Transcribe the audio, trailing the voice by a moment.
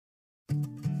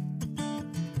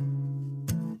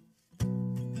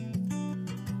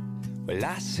Well,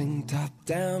 I sing top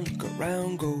down, look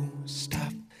around, go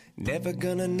stop. Never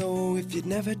gonna know if you'd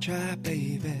never try,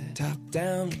 baby. Top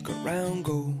down, look around,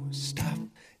 go stop.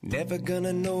 Never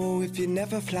gonna know if you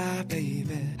never fly,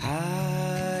 baby.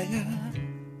 Higher.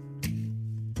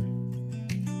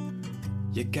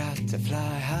 You got to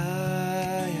fly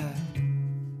higher.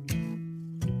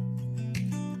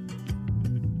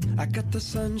 I got the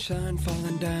sunshine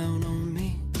falling down on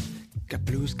me. Got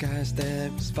blue skies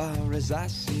there as far as I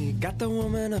see. Got the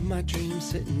woman of my dreams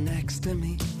sitting next to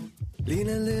me. Lean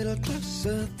a little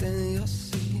closer, then you'll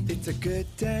see. It's a good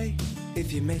day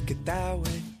if you make it that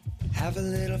way. Have a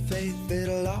little faith,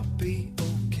 it'll all be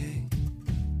okay.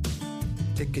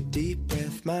 Take a deep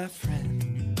breath, my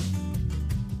friend.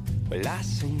 Well, I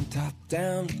sing top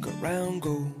down, look around,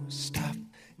 go stop.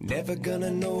 Never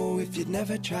gonna know if you'd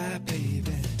never try,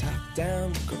 baby. Top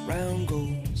down, look around,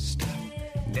 go stop.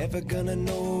 Never gonna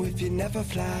know if you never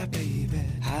fly, baby.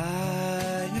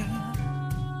 Higher.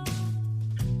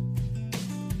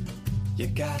 You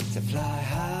got to fly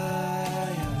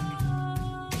higher.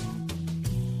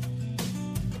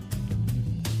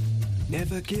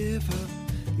 Never give up,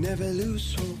 never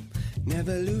lose hope,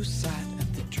 never lose sight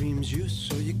of the dreams you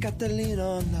sow. You got to lean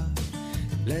on love,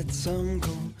 let some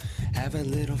go. Have a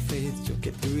little faith, you'll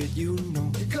get through it, you know.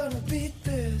 You're gonna beat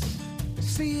this,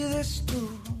 see this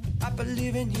through. I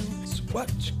believe in you, so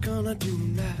what you gonna do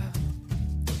now?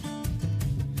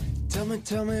 Tell me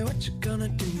what you gonna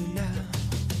do now?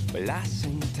 Well, I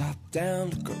sing top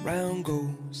down, look around,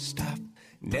 go stop.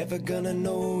 Never gonna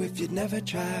know if you'd never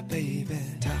try, baby.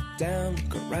 Top down,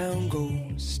 look around, go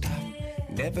stop.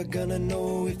 Never gonna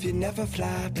know if you never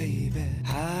fly, baby.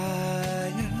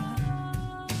 Higher.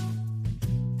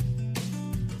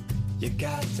 You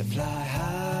got to fly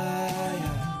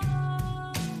higher.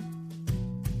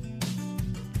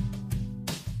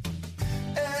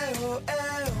 Ayo,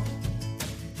 ayo.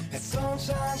 The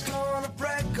sunshine's gonna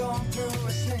break on through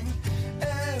a sing.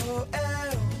 Ayo,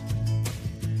 ayo.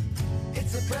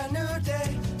 It's a brand new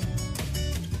day.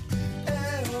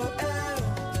 Ayo, ayo.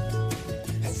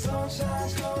 The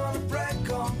sunshine's gonna break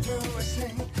on through a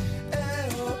sing.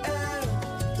 Ayo, ayo.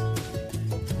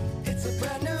 It's a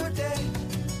brand new day.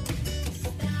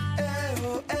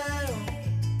 Ayo, ayo.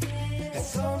 The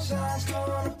sunshine's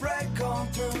gonna break on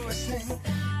through a sing.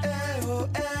 Ayo,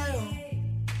 ayo.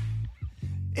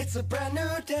 It's a brand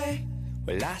new day.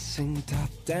 Well, I sing top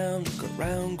down, look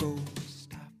around, go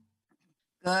stop.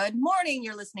 Good morning.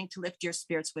 You're listening to Lift Your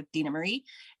Spirits with Dina Marie.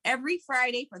 Every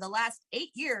Friday for the last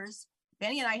 8 years,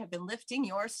 Benny and I have been lifting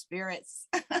your spirits.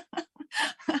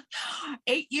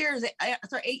 8 years.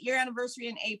 It's our 8-year anniversary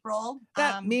in April.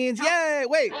 That means, yay,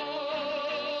 wait.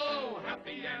 Oh,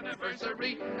 happy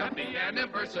anniversary, happy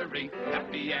anniversary,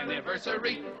 happy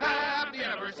anniversary, happy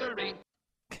anniversary.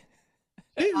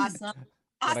 Awesome.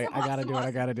 I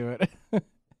gotta do it.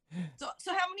 So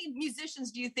how many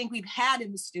musicians do you think we've had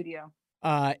in the studio?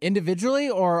 Individually,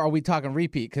 or are we talking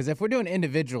repeat? Because if we're doing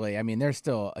individually, I mean, there's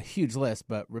still a huge list,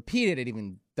 but repeated, it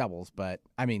even doubles. But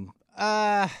I mean,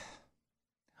 I'm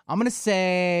gonna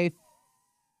say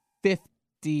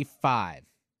 55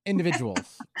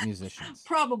 individuals, musicians.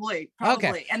 Probably.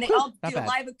 Okay. And they all Not do bad.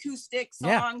 live acoustic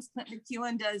songs. Yeah. Clint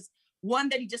McEwen does one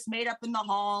that he just made up in the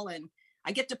hall, and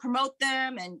I get to promote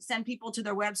them and send people to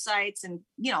their websites. And,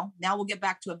 you know, now we'll get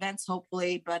back to events,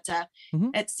 hopefully. But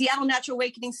at Seattle Natural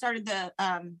Awakening started the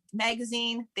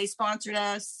magazine. They sponsored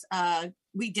us.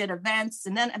 We did events.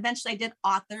 And then eventually I did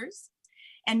authors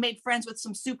and made friends with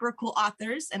some super cool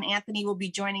authors. And Anthony will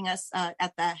be joining us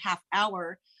at the half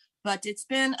hour. But it's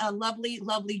been a lovely,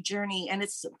 lovely journey. And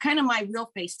it's kind of my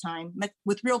real FaceTime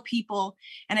with real people.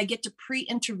 And I get to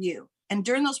pre-interview. And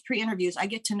during those pre-interviews, I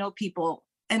get to know people.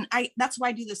 And that's why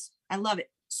I do this. I love it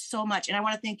so much. And I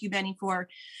want to thank you, Benny, for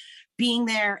being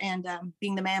there and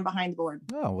being the man behind the board.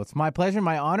 Oh, well, it's my pleasure,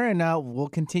 my honor. And we'll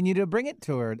continue to bring it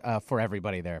to her for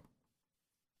everybody there.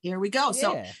 Here we go.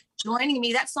 Yeah. So joining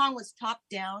me, that song was Top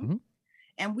Down.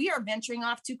 And we are venturing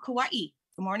off to Kauai. Good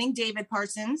morning, David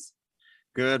Parsons.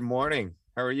 Good morning.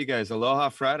 How are you guys? Aloha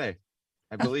Friday.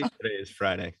 I believe today is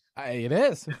Friday. It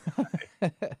is.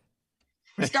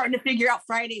 We're starting to figure out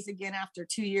Fridays again after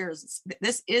 2 years.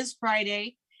 This is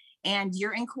Friday, and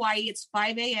you're in Kauai. It's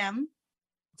 5 a.m.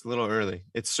 It's a little early.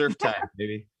 It's surf time,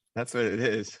 baby. That's what it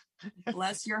is.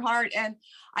 Bless your heart. And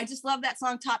I just love that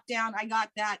song, Top Down. I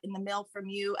got that in the mail from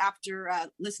you after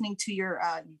listening to your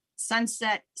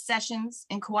sunset sessions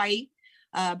in Kauai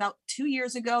about 2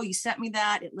 years ago. You sent me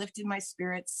that. It lifted my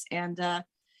spirits. And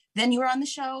then you were on the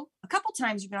show. A couple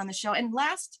times you've been on the show. And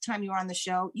last time you were on the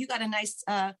show, you got a nice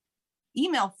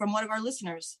email from one of our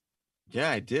listeners.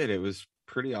 Yeah, I did. It was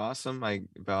pretty awesome.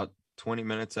 About 20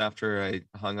 minutes after I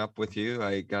hung up with you,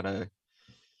 I got a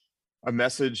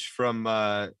message from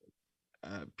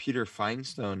Peter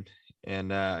Feinstone,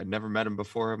 and I'd never met him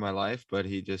before in my life, but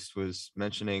he just was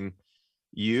mentioning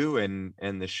you and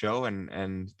the show,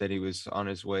 and that he was on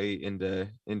his way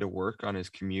into work on his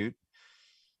commute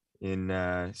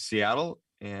in Seattle,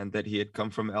 and that he had come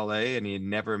from LA and he had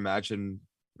never imagined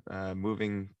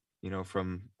moving,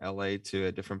 from LA to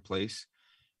a different place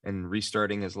and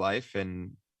restarting his life,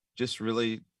 and just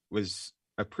really was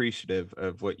appreciative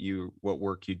of what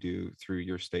work you do through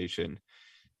your station,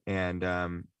 and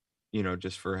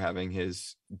just for having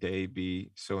his day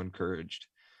be so encouraged,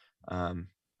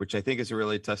 which I think is a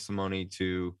really testimony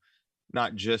to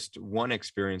not just one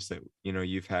experience that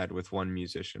you've had with one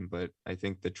musician, but I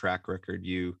think the track record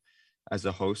you as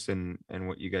a host and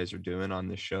what you guys are doing on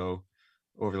the show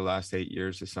over the last 8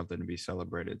 years is something to be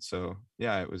celebrated. So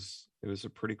yeah, it was a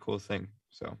pretty cool thing.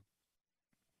 So,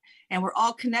 and we're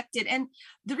all connected. And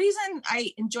the reason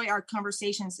I enjoy our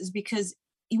conversations is because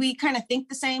we kind of think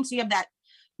the same. So you have that,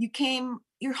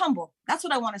 you're humble. That's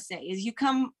what I want to say is you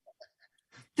come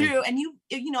through and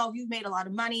you've made a lot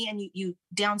of money and you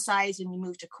downsized and you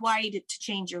moved to Kauai to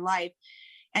change your life.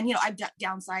 And, I've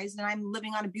downsized and I'm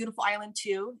living on a beautiful island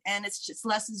too. And it's just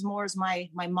less is more is my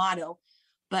motto.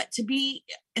 But to be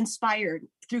inspired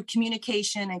through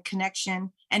communication and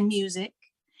connection and music.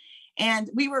 And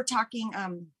we were talking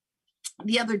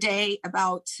the other day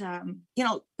about,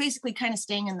 basically kind of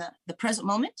staying in the present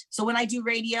moment. So when I do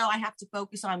radio, I have to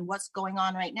focus on what's going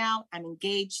on right now. I'm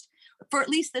engaged for at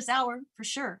least this hour, for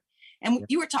sure. And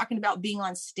you were talking about being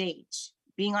on stage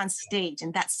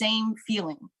and that same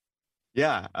feeling.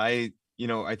 Yeah, I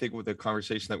think with the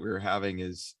conversation that we were having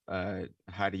is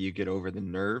how do you get over the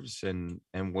nerves and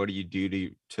what do you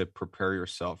do to prepare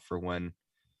yourself for when,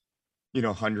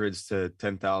 hundreds to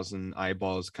 10,000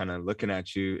 eyeballs kind of looking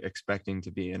at you, expecting to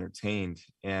be entertained.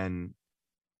 And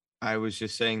I was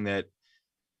just saying that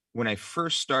when I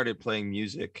first started playing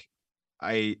music,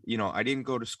 I didn't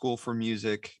go to school for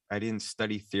music. I didn't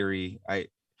study theory.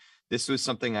 This was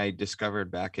something I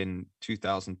discovered back in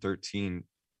 2013,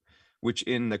 which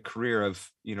in the career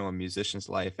of, a musician's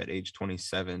life at age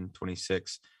 27,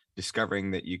 26,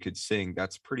 discovering that you could sing,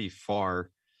 that's pretty far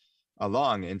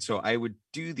along. And so I would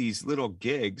do these little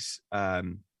gigs at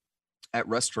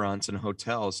restaurants and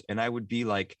hotels, and I would be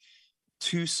like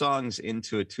 2 songs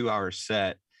into a 2-hour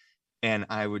set, and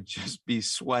I would just be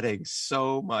sweating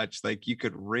so much, like you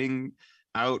could wring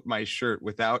out my shirt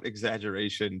without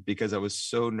exaggeration because I was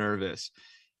so nervous.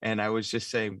 And I was just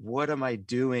saying, what am I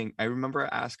doing? I remember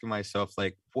asking myself,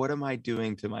 like, what am I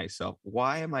doing to myself?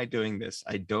 Why am I doing this?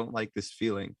 I don't like this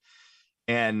feeling.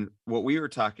 And what we were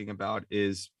talking about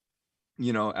is,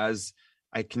 as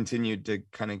I continued to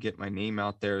kind of get my name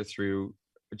out there through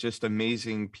just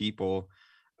amazing people,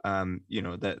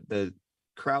 that the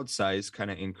crowd size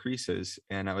kind of increases.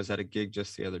 And I was at a gig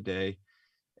just the other day,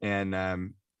 and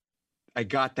I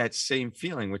got that same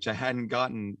feeling, which I hadn't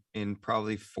gotten in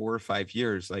probably 4 or 5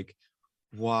 years. Like,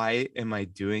 why am I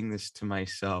doing this to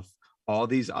myself? All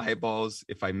these eyeballs,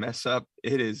 if I mess up,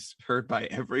 it is heard by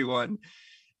everyone.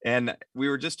 And we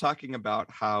were just talking about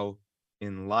how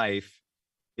in life,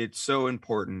 it's so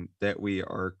important that we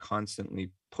are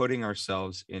constantly putting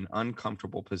ourselves in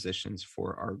uncomfortable positions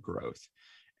for our growth,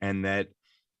 and that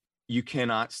you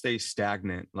cannot stay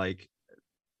stagnant. Like,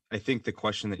 I think the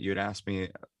question that you had asked me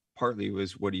partly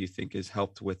was, what do you think has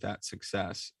helped with that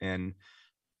success? And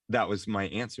that was my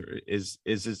answer is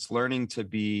it's learning to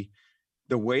be,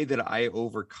 the way that I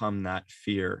overcome that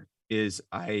fear is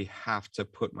I have to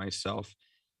put myself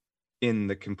in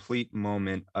the complete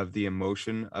moment of the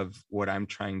emotion of what I'm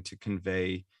trying to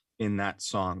convey in that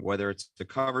song, whether it's a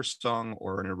cover song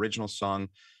or an original song.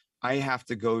 I have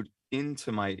to go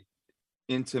into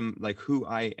like who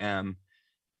I am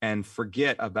and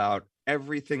forget about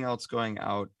everything else going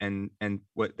out, and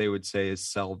what they would say is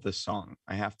sell the song.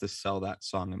 I have to sell that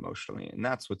song emotionally. And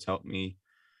that's what's helped me,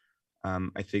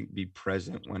 I think, be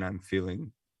present when I'm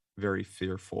feeling very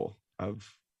fearful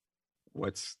of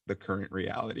what's the current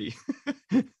reality.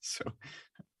 So,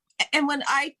 and when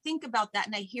I think about that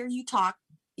and I hear you talk,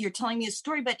 you're telling me a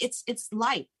story, but it's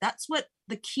life. That's what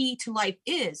the key to life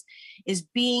is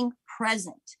being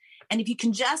present. And if you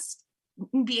can just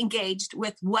be engaged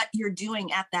with what you're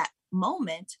doing at that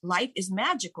moment, life is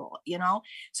magical,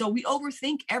 so we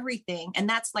overthink everything. And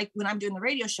that's like when I'm doing the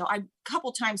radio show, I a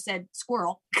couple times said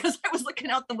squirrel because I was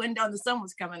looking out the window and the sun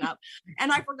was coming up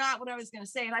and I forgot what I was going to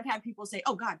say. And I've had people say,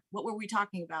 oh God, what were we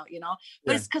talking about?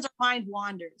 But It's because our mind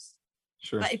wanders.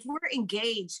 Sure. But if we're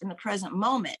engaged in the present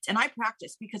moment, and I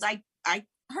practice because I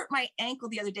hurt my ankle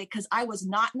the other day because I was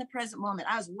not in the present moment.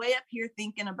 I was way up here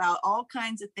thinking about all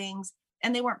kinds of things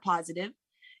and they weren't positive,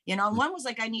 you know, and one was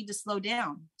like, I need to slow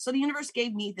down. So the universe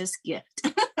gave me this gift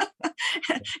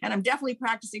and I'm definitely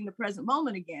practicing the present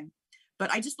moment again.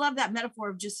 But I just love that metaphor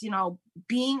of just, you know,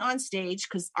 being on stage,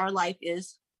 because our life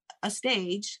is a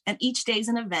stage and each day is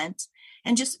an event,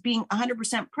 and just being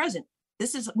 100% present.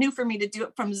 This is new for me to do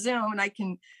it from Zoom, and I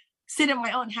can sit in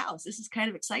my own house. This is kind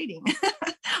of exciting.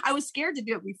 I was scared to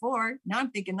do it before. Now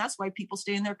I'm thinking that's why people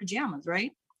stay in their pajamas,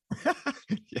 right?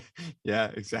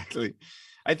 Yeah, exactly.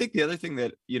 I think the other thing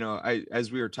that, you know,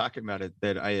 as we were talking about it,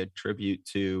 that I attribute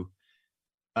to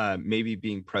maybe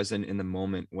being present in the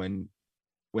moment when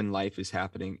life is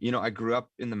happening. You know, I grew up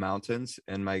in the mountains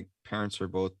and my parents are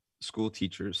both school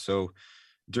teachers. So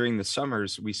during the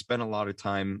summers, we spent a lot of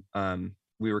time,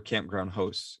 we were campground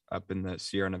hosts up in the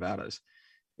Sierra Nevadas.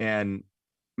 And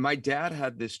my dad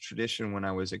had this tradition when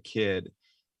I was a kid,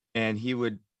 and he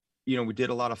would, you know, we did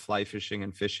a lot of fly fishing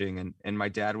and fishing, and my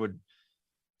dad would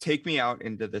take me out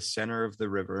into the center of the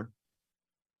river.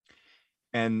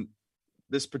 And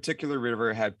this particular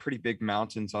river had pretty big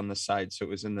mountains on the side. So it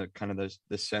was in the kind of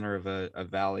the center of a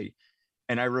valley.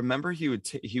 And I remember he would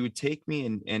take me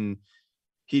and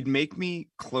he'd make me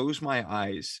close my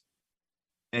eyes,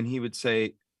 and he would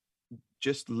say,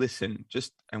 just listen,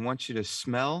 I want you to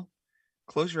smell,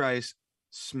 close your eyes,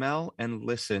 smell and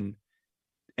listen.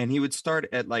 And he would start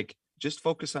at like, just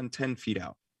focus on 10 feet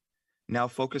out. Now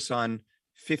focus on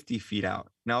 50 feet out.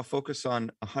 Now focus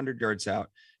on 100 yards out.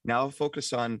 Now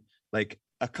focus on like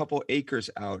a couple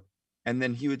acres out. And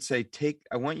then he would say,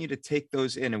 I want you to take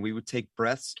those in. And we would take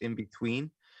breaths in between.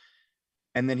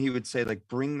 And then he would say, like,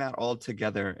 bring that all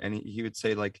together. And he would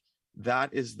say, like,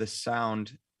 that is the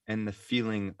sound and the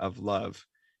feeling of love.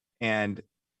 And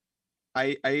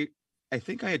I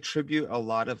think I attribute a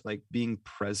lot of like being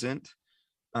present.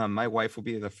 My wife will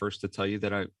be the first to tell you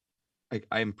that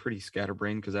I'm pretty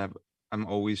scatterbrained, because I'm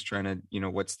always trying to, you know,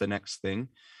 what's the next thing?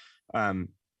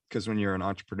 Because when you're an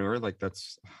entrepreneur, like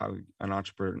that's how an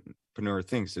entrepreneur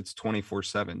thinks. It's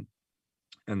 24/7.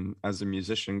 And as a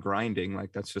musician grinding,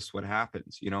 like that's just what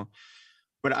happens, you know.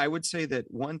 But I would say that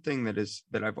one thing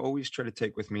that I've always tried to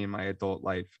take with me in my adult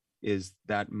life is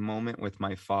that moment with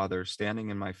my father, standing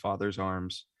in my father's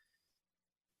arms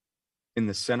in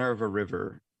the center of a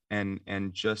river, and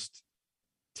just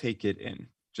take it in.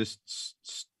 Just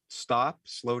stop,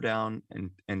 slow down,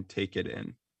 and take it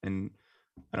in. And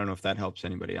I don't know if that helps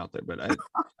anybody out there, but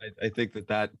I think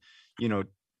that, you know,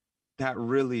 that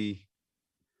really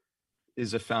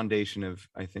is a foundation of,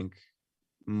 I think,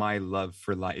 my love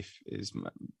for life, is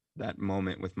that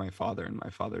moment with my father in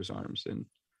my father's arms, and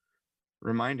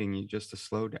reminding you just to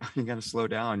slow down. You got to slow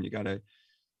down. You got to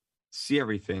see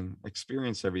everything,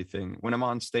 experience everything. When I'm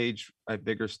on stage at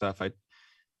bigger stuff, I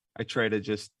try to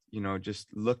just, you know, just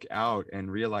look out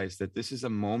and realize that this is a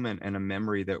moment and a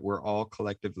memory that we're all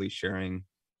collectively sharing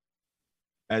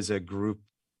as a group,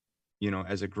 you know,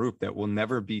 as a group that will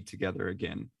never be together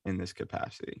again in this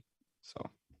capacity. So,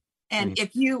 and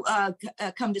if you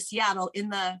come to Seattle, in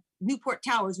the Newport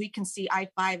Towers, we can see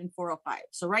I-5 and 405.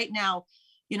 So right now,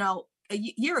 you know, a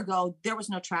year ago, there was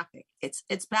no traffic.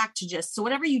 It's back to just, so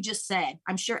whatever you just said,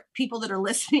 I'm sure people that are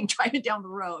listening, driving down the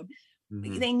road,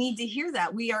 they need to hear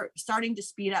that. We are starting to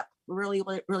speed up really,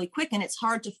 really quick. And it's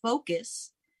hard to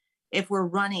focus if we're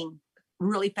running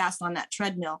really fast on that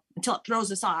treadmill until it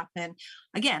throws us off. And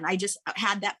again, I just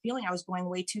had that feeling I was going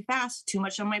way too fast, too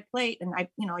much on my plate. And I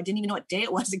didn't even know what day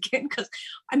it was again, because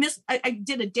I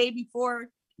did a day before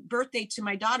birthday to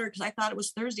my daughter because I thought it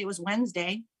was Thursday. It was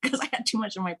Wednesday because I had too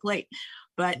much on my plate.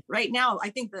 But right now, I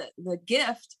think the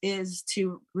gift is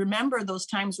to remember those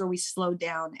times where we slowed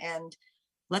down, and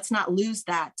let's not lose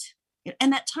that.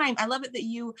 And that time, I love it that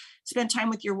you spend time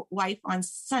with your wife on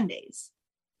Sundays.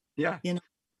 Yeah. So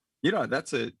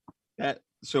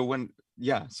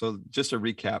just a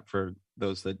recap for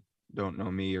those that don't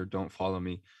know me or don't follow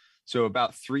me. So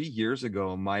about 3 years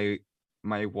ago, my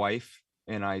wife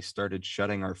and I started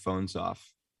shutting our phones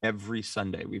off every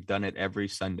Sunday. We've done it every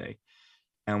Sunday,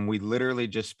 and we literally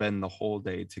just spend the whole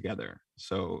day together.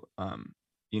 So,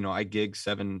 I gig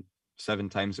seven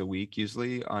times a week,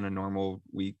 usually on a normal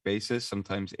week basis,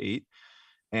 sometimes 8.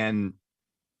 And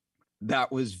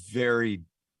that was very,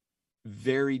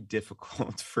 very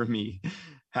difficult for me,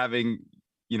 having,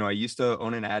 I used to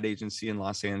own an ad agency in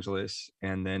Los Angeles,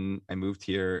 and then I moved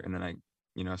here, and then I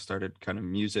started kind of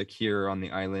music here on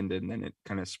the island, and then it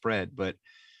kind of spread. But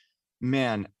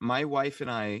man, my wife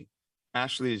and I,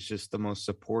 Ashley is just the most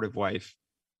supportive wife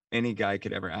any guy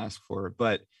could ever ask for.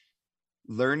 But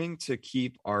learning to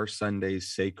keep our Sundays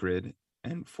sacred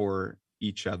and for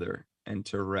each other and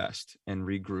to rest and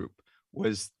regroup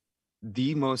was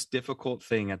the most difficult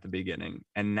thing at the beginning.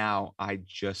 And now I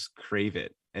just crave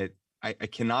it. I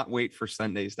cannot wait for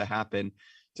Sundays to happen,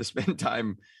 to spend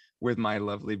time with my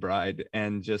lovely bride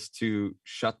and just to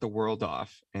shut the world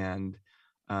off and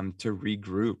to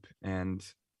regroup. And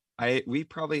we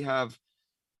probably have,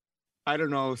 I don't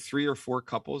know, 3 or 4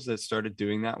 couples that started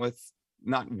doing that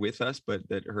not with us, but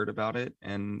that heard about it.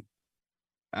 And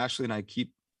Ashley and I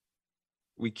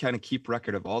we kind of keep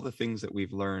record of all the things that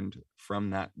we've learned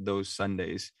from those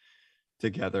Sundays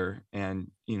together,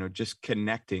 and, you know, just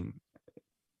connecting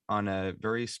on a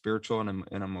very spiritual and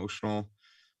emotional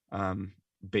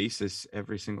basis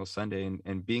every single Sunday,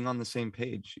 and being on the same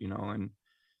page, you know. And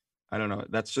I don't know,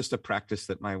 that's just a practice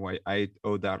that I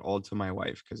owe that all to my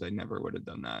wife, because I never would have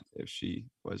done that if she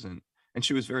wasn't. And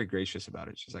she was very gracious about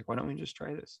it. She's like, why don't we just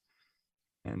try this?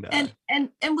 And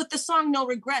with the song No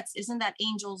Regrets, isn't that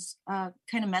Angel's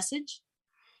kind of message?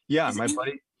 Yeah, my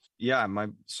buddy. Yeah,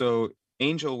 so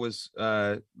Angel was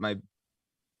my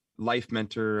life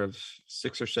mentor of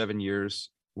 6 or 7 years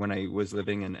when I was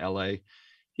living in LA.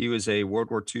 He was a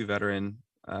World War II veteran,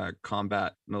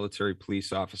 combat military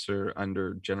police officer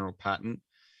under General Patton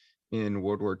in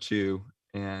World War II.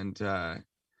 And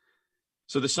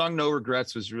so the song No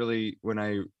Regrets was really when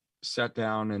I sat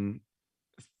down and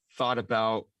thought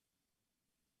about,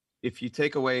 if you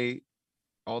take away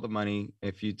all the money,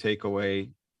 if you take away,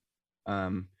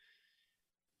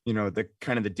 you know, the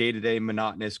kind of the day-to-day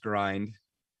monotonous grind,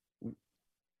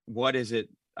 what is it?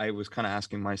 I was kind of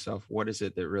asking myself, what is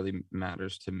it that really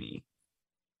matters to me?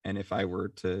 And if I were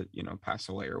to, you know, pass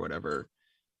away or whatever,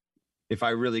 if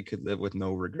I really could live with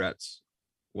no regrets,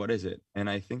 what is it? And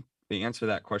I think the answer to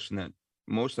that question that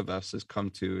most of us has come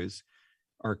to is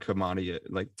our commodity,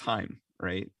 like time,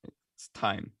 right? It's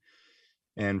time.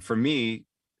 And for me,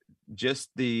 just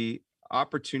the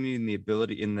opportunity and the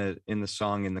ability in the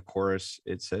song, in the chorus,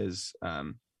 it says,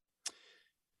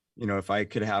 you know, if I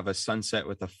could have a sunset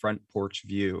with a front porch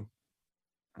view,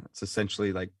 it's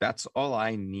essentially like, that's all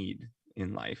I need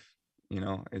in life. You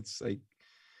know, it's like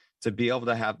to be able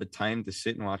to have the time to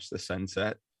sit and watch the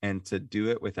sunset, and to do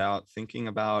it without thinking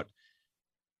about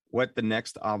what the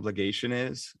next obligation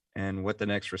is and what the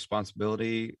next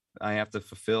responsibility I have to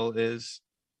fulfill is.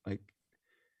 Like,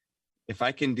 if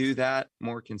I can do that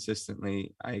more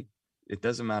consistently, it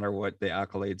doesn't matter what the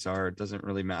accolades are. It doesn't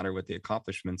really matter what the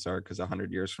accomplishments are, because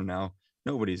 100 years from now,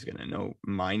 nobody's going to know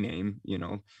my name, you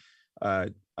know,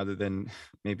 other than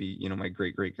maybe, you know, my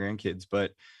great grandkids.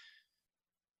 But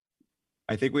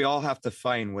I think we all have to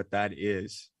find what that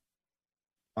is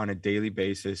on a daily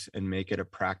basis and make it a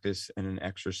practice and an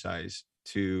exercise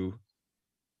to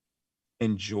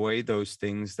enjoy those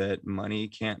things that money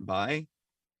can't buy,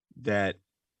 that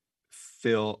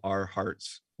fill our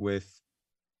hearts with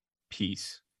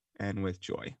peace and with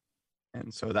joy.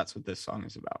 And so that's what this song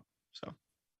is about. So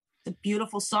it's a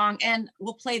beautiful song, and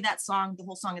we'll play that song, the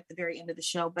whole song, at the very end of the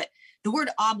show. But the word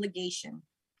obligation,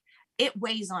 it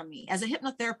weighs on me as a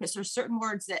hypnotherapist. There's certain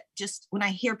words that just, when I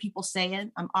hear people say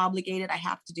it, I'm obligated, I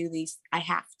have to do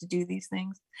these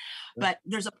things. But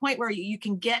there's a point where you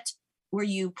can get where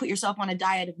you put yourself on a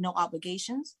diet of no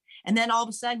obligations, and then all of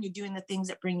a sudden you're doing the things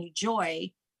that bring you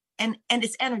joy, and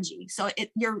it's energy. So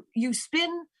you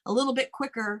spin a little bit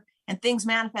quicker, and things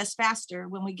manifest faster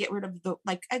when we get rid of the,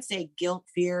 like I'd say, guilt,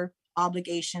 fear,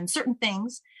 obligation, certain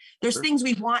things. There's Sure. things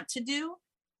we want to do.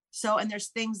 So, and there's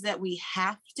things that we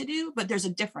have to do, but there's a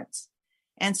difference.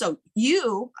 And so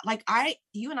you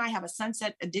and I have a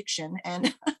sunset addiction,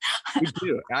 and we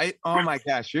do. Oh my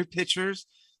gosh, your pictures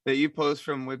that you post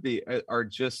from Whidbey are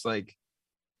just like,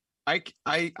 I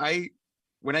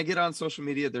when I get on social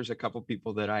media, there's a couple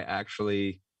people that I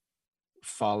actually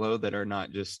follow that are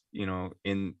not just, you know,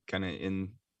 in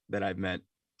that I've met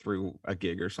through a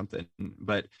gig or something,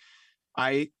 but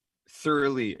I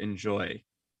thoroughly enjoy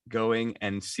going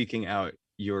and seeking out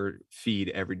your feed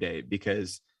every day,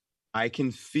 because I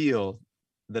can feel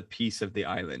the peace of the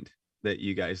island that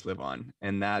you guys live on.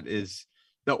 And that is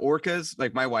the orcas.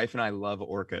 Like, my wife and I love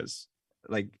orcas,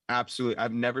 like, absolutely.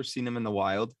 I've never seen them in the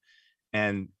wild.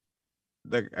 And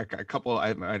a couple,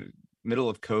 middle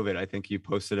of COVID, I think you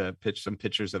posted some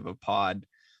pictures of a pod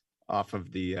off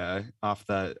of the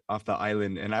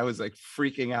island, and I was like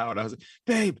freaking out. I was like,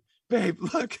 babe,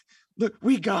 look,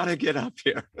 we gotta get up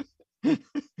here.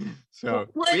 So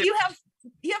well, you have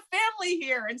family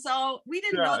here, and so we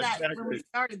didn't know that exactly. when we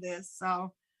started this.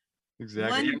 So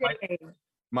exactly,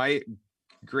 my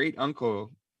great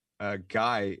uncle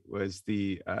Guy was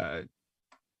the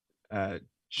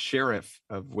sheriff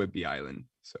of Whidbey Island.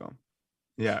 So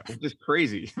Yeah, which is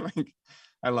crazy. Like,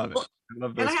 I love it. Well, I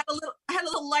love and those. I had a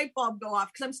little light bulb go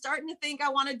off because I'm starting to think I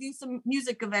want to do some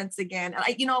music events again. And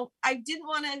I didn't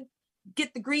want to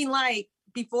get the green light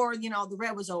before, the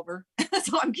red was over.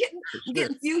 So I'm getting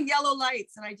a few yellow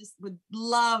lights, and I just would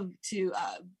love to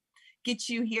get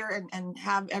you here and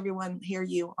have everyone hear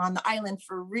you on the island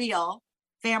for real,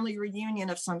 family reunion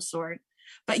of some sort.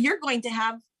 But you're going to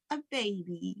have a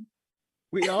baby.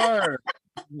 We are.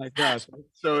 Oh my gosh, I'm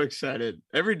so excited.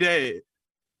 Every day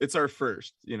it's our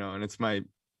first, and it's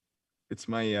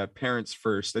my parents'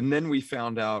 first. And then we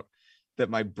found out that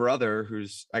my brother,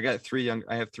 I have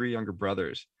 3 younger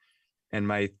brothers, and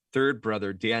my third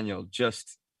brother, Daniel,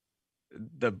 just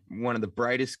one of the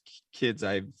brightest kids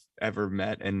I've ever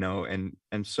met and know, and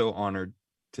I'm so honored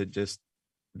to just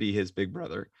be his big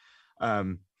brother.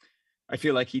 I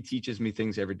feel like he teaches me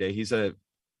things every day. He's a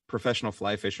professional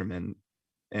fly fisherman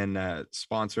and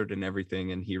sponsored and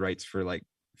everything, and he writes for like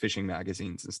fishing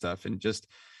magazines and stuff, and just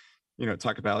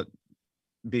talk about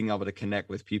being able to connect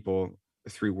with people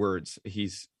through words.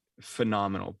 He's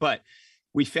phenomenal. But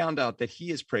we found out that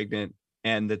he is pregnant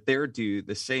and that they're due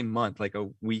the same month, like a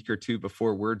week or 2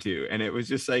 before we're due, and it was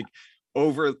just like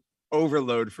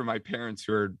overload for my parents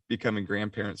who are becoming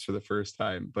grandparents for the first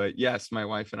time. But yes, my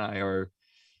wife and I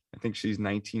think she's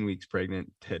 19 weeks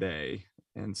pregnant today,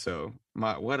 and so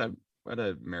what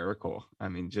a miracle. I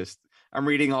mean, just I'm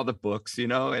reading all the books,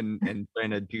 and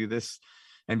trying to do this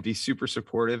and be super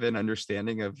supportive and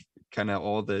understanding of kind of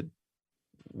all the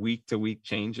week to week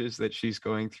changes that she's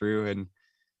going through, and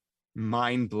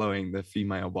mind blowing, the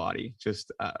female body,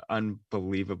 just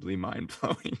unbelievably mind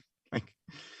blowing. Like,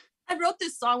 I wrote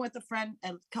this song with a friend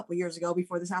a couple years ago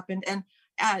before this happened, and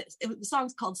the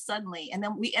song's called Suddenly, and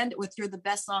then we end it with "You're the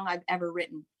best song I've ever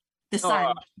written." The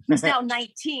son, who's now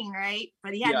 19, right?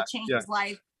 But he had to change his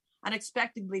life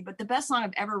unexpectedly. But the best song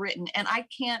I've ever written, and I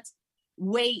can't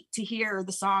wait to hear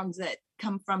the songs that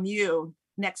come from you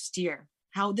next year.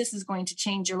 How this is going to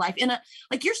change your life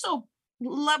you're so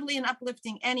lovely and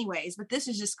uplifting, anyways. But this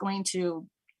is just going to,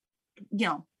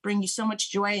 bring you so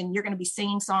much joy, and you're going to be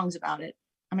singing songs about it.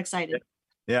 I'm excited.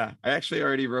 Yeah, I actually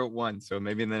already wrote one, so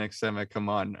maybe the next time I come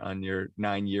on your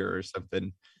 9-year or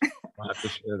something, I'll have to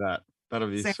share that. That'll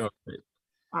be so great.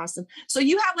 Awesome. So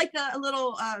you have like a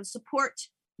little support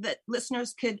that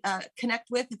listeners could connect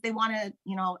with if they want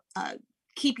to,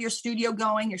 keep your studio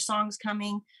going, your songs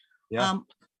coming. Yeah.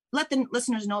 Let the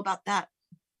listeners know about that.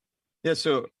 Yeah.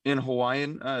 So in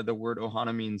Hawaiian, the word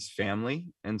ohana means family.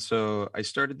 And so I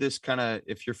started this kind of,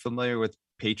 if you're familiar with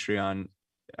Patreon,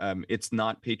 it's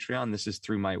not Patreon. This is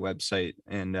through my website.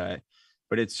 And,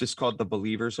 but it's just called the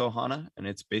Believers Ohana. And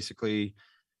it's basically,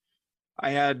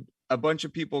 I had a bunch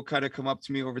of people kind of come up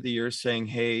to me over the years saying,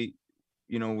 hey,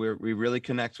 we really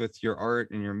connect with your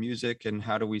art and your music, and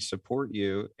how do we support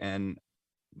you? And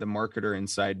the marketer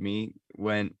inside me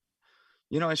went,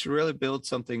 I should really build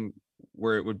something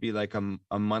where it would be like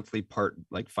a monthly part,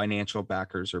 like financial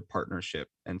backers or partnership.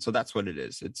 And so that's what it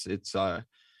is. It's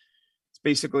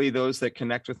basically those that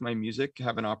connect with my music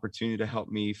have an opportunity to help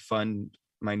me fund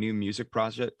my new music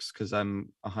projects, because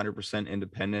I'm 100%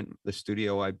 independent. The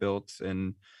studio I built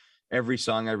and every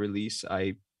song I release,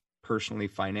 I personally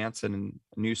finance, and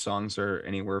new songs are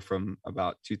anywhere from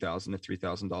about $2,000 to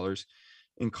 $3,000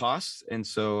 in costs. And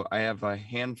so I have a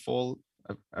handful,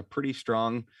 a pretty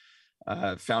strong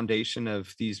foundation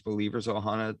of these Believers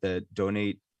Ohana that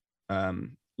donate,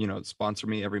 sponsor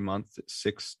me every month,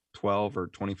 $6, $12, or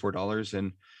 $24.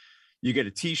 And you get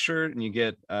a t-shirt, and you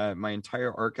get my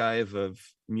entire archive of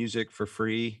music for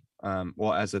free.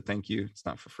 As a thank you. It's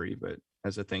not for free, but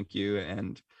as a thank you.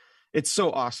 And it's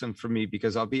so awesome for me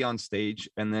because I'll be on stage,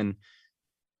 and then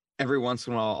every once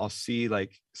in a while I'll see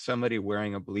like somebody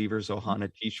wearing a Believers Ohana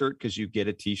t-shirt, because you get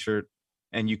a t-shirt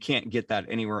and you can't get that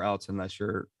anywhere else unless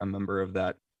you're a member of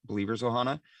that Believers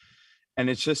Ohana. And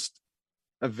it's just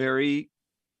a very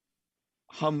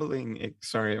humbling,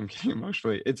 sorry, I'm getting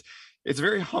emotionally. It's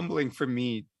very humbling for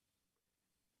me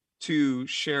to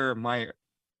share my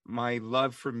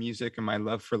love for music and my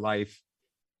love for life,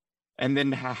 and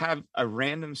then have a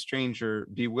random stranger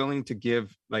be willing to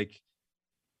give like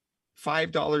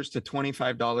 $5 to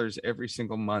 $25 every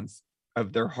single month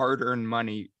of their hard-earned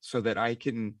money so that I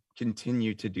can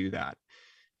continue to do that.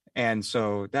 And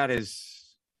so that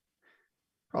is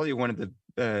probably one of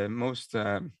the most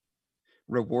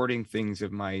rewarding things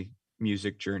of my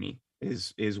music journey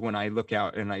is when I look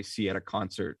out and I see at a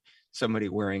concert somebody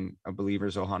wearing a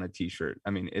Believers Ohana t-shirt.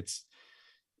 I mean,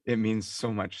 it means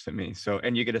so much to me. So,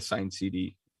 and you get a signed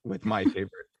CD with my favorite,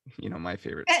 my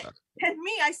favorite stuff. And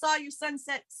me, I saw your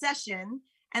sunset session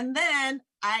And then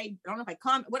I don't know if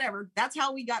I whatever. That's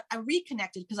how I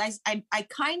reconnected, because I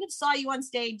kind of saw you on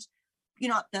stage, you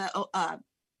know,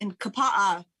 in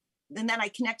Kapaa, and then I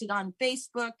connected on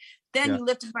Facebook. Then you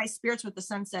lifted my spirits with the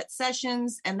Sunset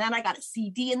Sessions, and then I got a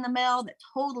CD in the mail that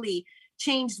totally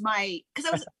changed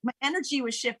because my energy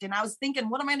was shifting. I was thinking,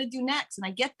 what am I going to do next? And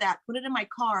I get that, put it in my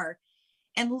car,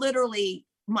 and literally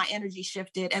my energy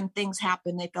shifted and things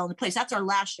happened. They fell into place. That's our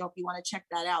last show. If you want to check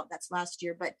that out, that's last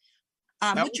year. But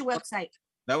what's your website?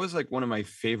 That was like one of my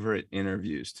favorite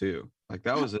interviews too. Like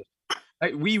that was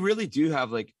we really do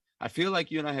have like, I feel like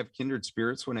you and I have kindred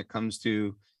spirits when it comes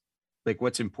to like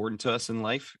what's important to us in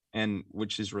life, and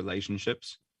which is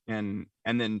relationships, and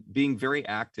then being very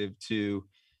active to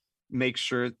make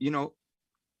sure, you know,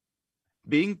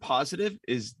 being positive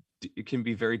it can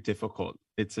be very difficult.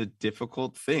 It's a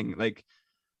difficult thing. Like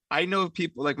I know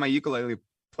people like my ukulele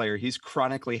player, he's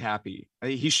chronically happy.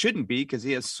 He shouldn't be, because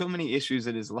he has so many issues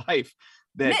in his life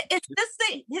that his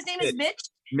name is Mitch,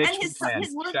 and his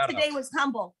word today was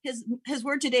humble. His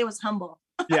word today was humble.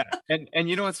 Yeah. And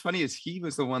you know what's funny is he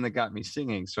was the one that got me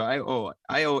singing. So I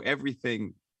owe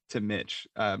everything to Mitch.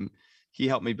 He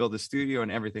helped me build the studio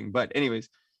and everything. But anyways,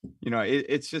 you know,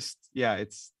 it's just,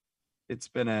 it's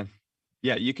been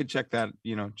you could check that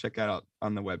out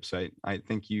on the website. I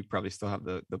think you probably still have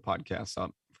the podcast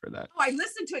up for that. Oh, I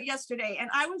listened to it yesterday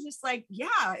and I was just like,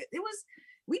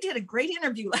 we did a great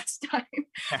interview last time.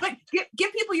 But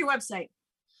give people your website.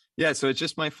 Yeah. So it's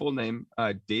just my full name,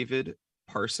 David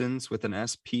Parsons with an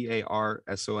S,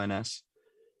 Parsons,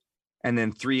 and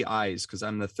then 3 I's, because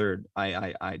I'm the third,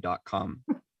 III.com.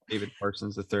 David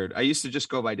Parsons the third. I used to just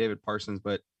go by David Parsons,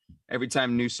 but every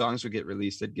time new songs would get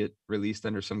released, it'd get released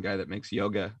under some guy that makes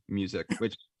yoga music,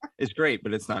 which is great,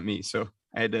 but it's not me. So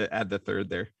I had to add the third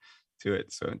there to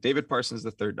it. So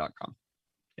DavidParsonsTheThird.com.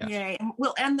 Yeah. Yay. And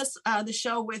we'll end the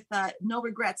show with No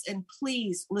Regrets, and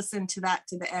please listen to that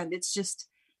to the end. It's just,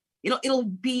 it'll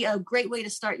be a great way to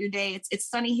start your day. It's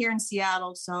sunny here in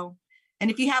Seattle. So,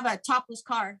 and if you have a topless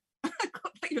car, go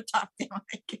put your top down,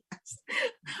 I guess.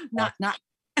 Not.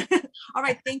 All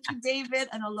right. Thank you, David,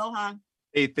 and aloha.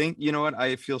 Hey, you know what?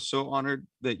 I feel so honored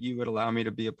that you would allow me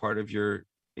to be a part of your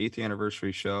 8th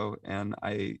anniversary show. And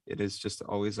it is just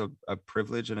always a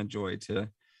privilege and a joy to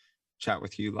chat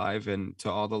with you live. And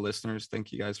to all the listeners,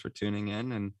 thank you guys for tuning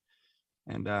in,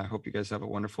 and I hope you guys have a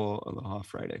wonderful Aloha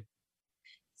Friday.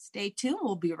 Stay tuned.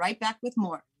 We'll be right back with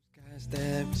more. Guys,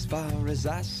 there as far as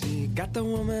I see, got the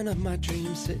woman of my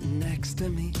dreams sitting next to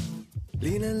me.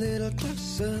 Lean a little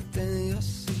closer, then you'll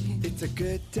see it's a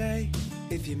good day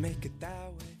if you make it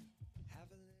that way.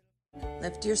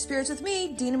 Lift your spirits with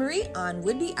me, Dina Marie, on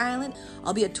Whidbey Island.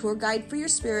 I'll be a tour guide for your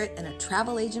spirit and a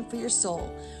travel agent for your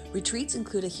soul. Retreats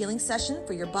include a healing session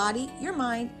for your body, your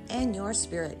mind, and your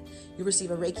spirit. You'll receive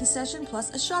a Reiki session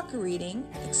plus a chakra reading,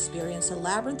 experience a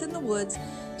labyrinth in the woods,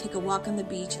 take a walk on the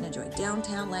beach, and enjoy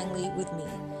downtown Langley with me.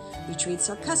 Retreats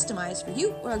are customized for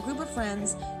you or a group of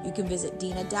friends. You can visit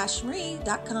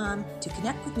dina-marie.com to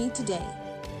connect with me today.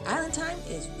 Island Time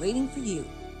is waiting for you.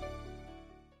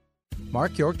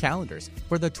 Mark your calendars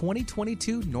for the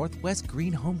 2022 Northwest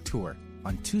Green Home Tour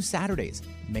on 2 Saturdays,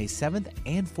 May 7th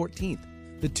and 14th.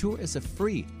 The tour is a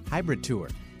free hybrid tour,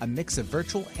 a mix of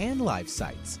virtual and live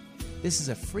sites. This is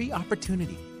a free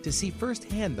opportunity to see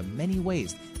firsthand the many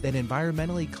ways that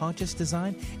environmentally conscious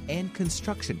design and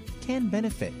construction can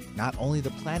benefit not only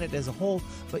the planet as a whole,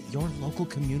 but your local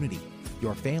community,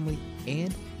 your family,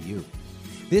 and you.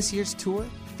 This year's tour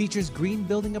features green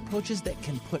building approaches that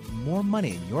can put more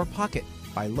money in your pocket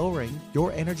by lowering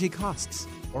your energy costs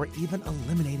or even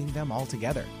eliminating them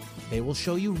altogether. They will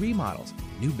show you remodels,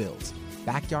 new builds,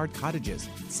 backyard cottages,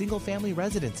 single-family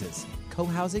residences,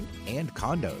 co-housing, and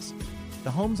condos.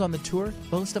 The homes on the tour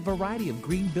boast a variety of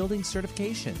green building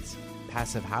certifications: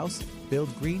 Passive House,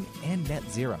 Build Green, and Net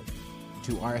Zero.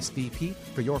 To RSVP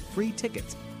for your free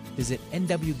tickets, visit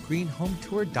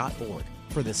nwgreenhometour.org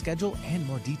for the schedule and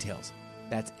more details.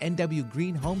 That's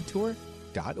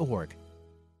nwgreenhometour.org.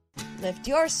 Lift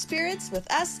your spirits with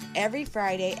us every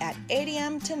Friday at 8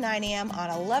 a.m. to 9 a.m. on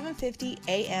 1150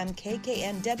 a.m.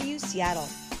 KKNW Seattle.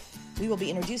 We will be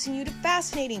introducing you to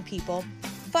fascinating people,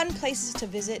 fun places to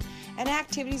visit, and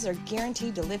activities are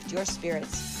guaranteed to lift your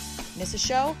spirits. Miss a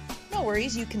show? No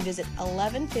worries, you can visit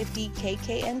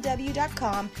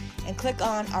 1150kknw.com and click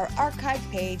on our archive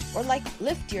page, or like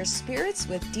Lift Your Spirits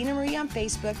with Dina Marie on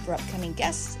Facebook for upcoming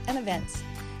guests and events.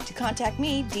 To contact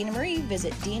me, Dina Marie,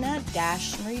 visit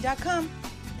dina-marie.com.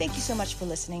 Thank you so much for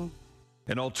listening.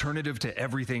 An alternative to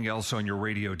everything else on your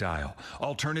radio dial.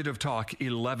 Alternative Talk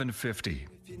 1150.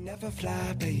 If you never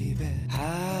fly, baby,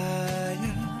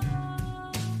 higher.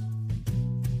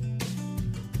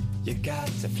 You got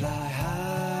to fly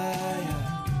higher.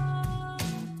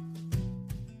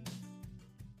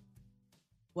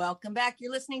 Welcome back.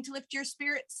 You're listening to Lift Your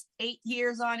Spirits, 8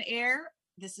 years on air.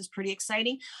 This is pretty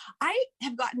exciting. I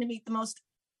have gotten to meet the most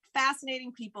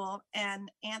fascinating people,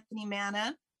 and Anthony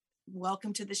Manna,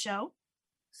 welcome to the show.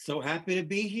 So happy to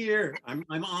be here. I'm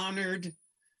honored.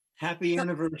 Happy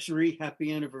anniversary.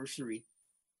 Happy anniversary.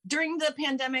 During the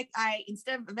pandemic,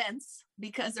 instead of events,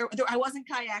 because I wasn't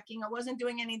kayaking, I wasn't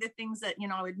doing any of the things that,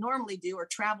 I would normally do or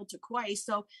travel to Kauai.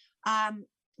 So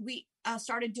we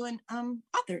started doing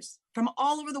authors from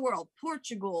all over the world,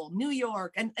 Portugal, New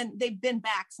York, and they've been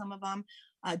back, some of them,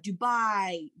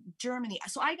 Dubai, Germany.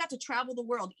 So I got to travel the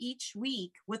world each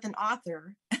week with an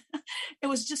author. It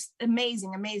was just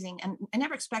amazing. And I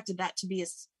never expected that to be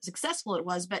as successful it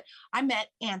was, but I met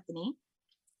Anthony.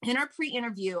 In our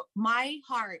pre-interview, my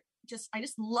heart I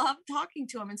just loved talking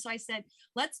to him. And so I said,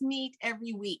 let's meet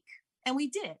every week. And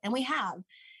we did, and we have.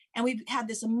 And we've had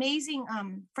this amazing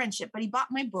friendship, but he bought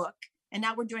my book. And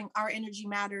now we're doing Our Energy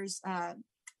Matters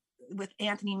with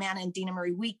Anthony Manna and Dina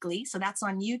Marie weekly. So that's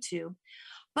on YouTube.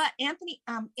 But Anthony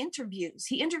interviews.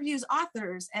 He interviews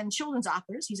authors and children's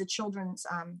authors. He's a children's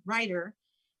writer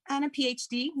and a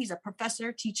PhD. He's a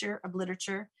professor, teacher of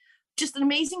literature. Just an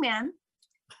amazing man.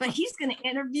 But he's going to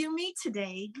interview me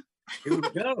today. Here we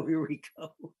go.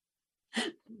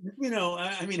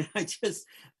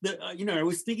 I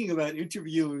was thinking about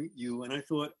interviewing you, and I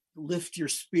thought, lift your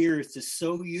spirits is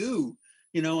so you.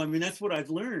 That's what I've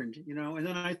learned. And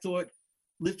then I thought,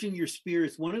 lifting your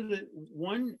spirits.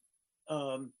 One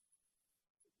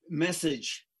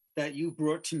message that you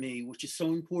brought to me, which is so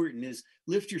important, is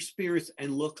lift your spirits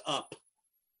and look up.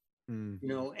 And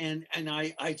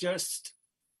I just.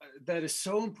 That is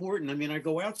so important. I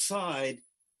go outside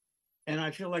and I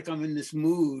feel like I'm in this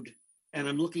mood and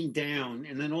I'm looking down,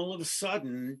 and then all of a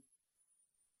sudden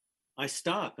I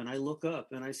stop and I look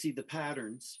up and I see the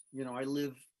patterns. I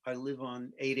live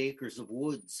on 8 acres of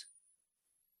woods,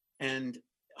 and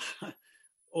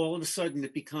all of a sudden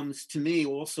it becomes, to me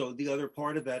also, the other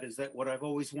part of that is that what I've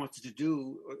always wanted to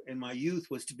do in my youth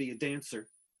was to be a dancer.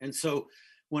 And so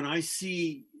when I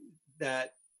see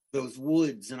those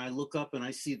woods and I look up and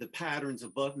I see the patterns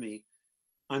above me,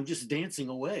 I'm just dancing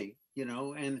away,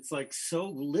 and it's like so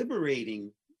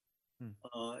liberating.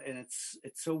 And it's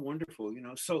so wonderful,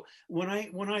 So when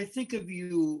I think of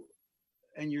you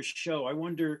and your show, I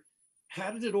wonder,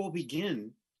 how did it all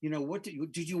begin? What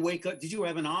did you wake up? Did you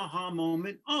have an aha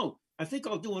moment? Oh, I think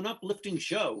I'll do an uplifting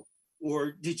show.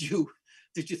 Or did you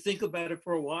think about it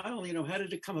for a while? How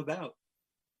did it come about?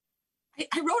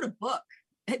 I wrote a book.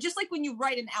 Just like when you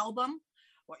write an album,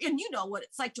 and you know what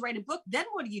it's like to write a book, then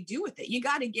what do you do with it? You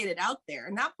got to get it out there.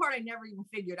 And that part I never even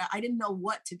figured out. I didn't know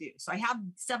what to do. So I have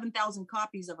 7,000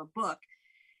 copies of a book.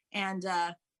 And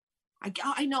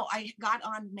I know I got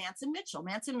on Manson Mitchell.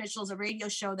 Manson Mitchell is a radio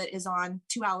show that is on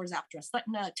 2 hours after us,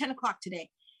 10 o'clock today.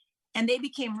 And they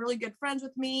became really good friends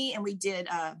with me. And we did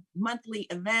monthly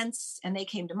events, and they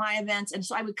came to my events. And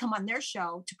so I would come on their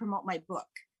show to promote my book.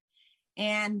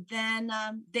 And then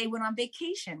they went on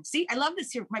vacation. See, I love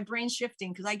this here. My brain's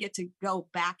shifting because I get to go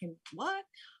back and what?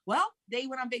 Well, they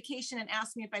went on vacation and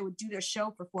asked me if I would do their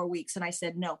show for 4 weeks. And I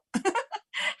said, no.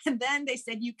 And then they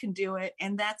said, you can do it.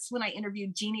 And that's when I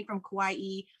interviewed Jeannie from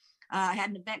Kauai. I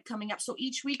had an event coming up. So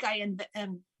each week I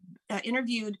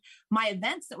interviewed my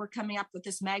events that were coming up with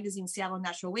this magazine, Seattle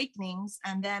Natural Awakenings.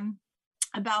 And then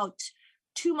about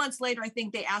 2 months later, I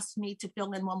think they asked me to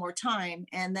fill in one more time.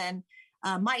 And then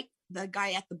Mike, the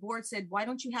guy at the board, said, why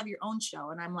don't you have your own show?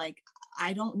 And I'm like,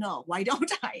 I don't know. Why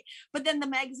don't I? But then the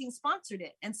magazine sponsored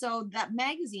it. And so that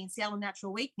magazine, Seattle Natural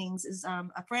Awakenings, is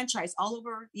a franchise all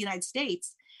over the United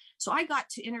States. So I got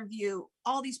to interview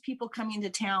all these people coming into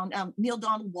town. Neil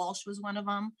Donald Walsh was one of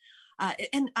them.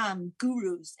 And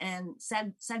gurus and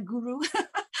Sadhguru,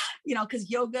 because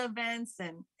yoga events.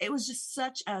 And it was just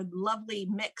such a lovely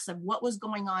mix of what was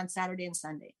going on Saturday and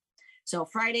Sunday. So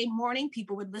Friday morning,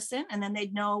 people would listen, and then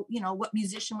they'd know, what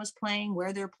musician was playing,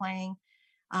 where they're playing.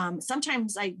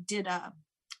 Sometimes I did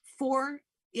 4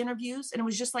 interviews, and it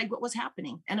was just like what was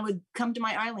happening. And it would come to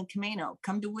my island, Kameno,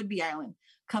 come to Whidbey Island,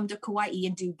 come to Kauai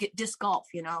and get disc golf,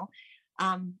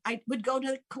 I would go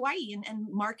to Kauai and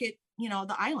market,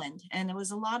 the island. And it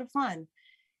was a lot of fun.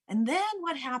 And then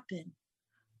what happened?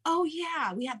 Oh,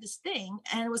 yeah, we had this thing.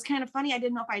 And it was kind of funny. I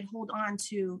didn't know if I'd hold on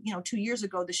to, 2 years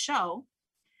ago, the show.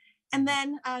 And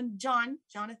then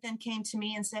Jonathan came to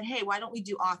me and said, hey, why don't we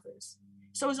do authors?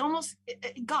 So it was almost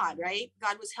God, right?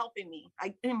 God was helping me.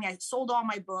 I sold all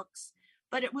my books,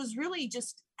 but it was really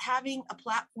just having a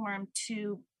platform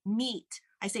to meet,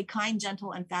 I say, kind,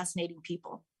 gentle, and fascinating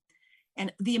people.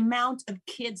 And the amount of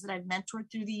kids that I've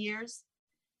mentored through the years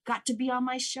got to be on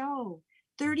my show.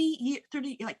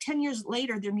 10 years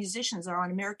later, they're musicians, are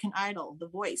on American Idol, The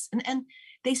Voice. And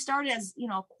they started as,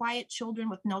 quiet children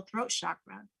with no throat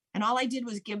chakra. And all I did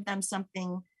was give them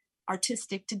something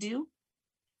artistic to do.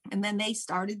 And then they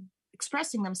started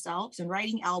expressing themselves and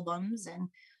writing albums. And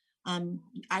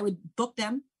I would book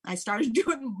them. I started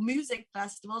doing music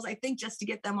festivals, I think, just to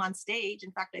get them on stage.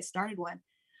 In fact, I started one.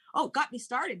 Oh, it got me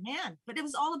started, man. But it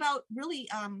was all about really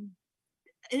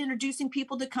introducing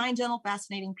people to kind, gentle,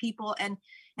 fascinating people, and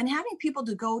having people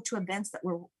to go to events that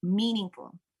were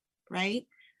meaningful, right?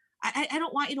 I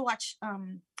don't want you to watch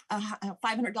a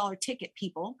 $500 ticket,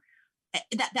 people.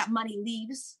 That money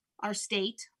leaves our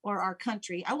state or our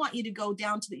country. I want you to go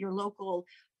down to your local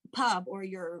pub or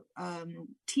your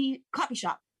coffee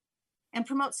shop and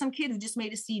promote some kid who just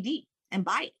made a CD and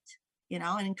buy it,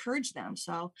 and encourage them.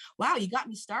 So, wow, you got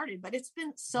me started, but it's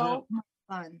been so much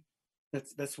fun.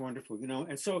 That's wonderful,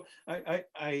 and so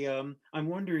I'm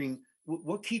wondering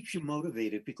what keeps you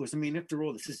motivated, because after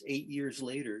all, this is 8 years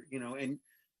later, and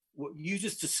what you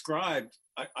just described,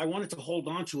 I wanted to hold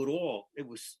on to it all.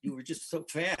 You were just so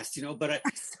fast, but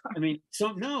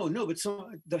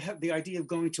the idea of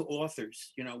going to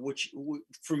authors, which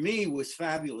for me was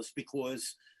fabulous,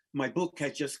 because my book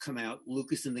had just come out,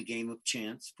 Lucas in the Game of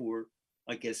Chance, for,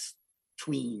 I guess,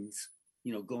 tweens,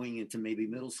 going into maybe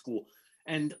middle school.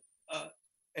 And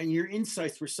your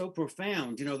insights were so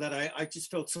profound, that I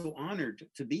just felt so honored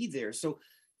to be there. So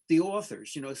the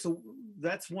authors, so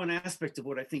that's one aspect of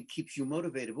what I think keeps you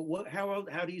motivated. But how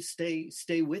do you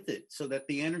stay with it, so that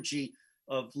the energy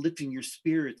of lifting your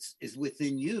spirits is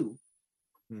within you?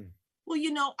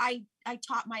 Well, I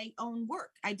taught my own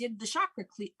work. I did the chakra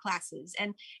classes,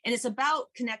 and it's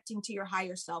about connecting to your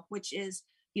higher self, which is,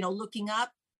 looking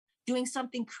up, doing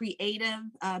something creative,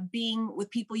 being with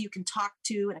people you can talk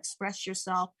to and express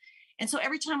yourself. And so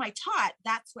every time I taught,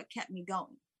 that's what kept me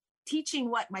going, teaching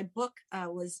what my book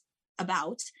was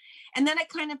about. And then I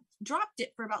kind of dropped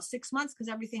it for about 6 months because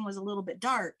everything was a little bit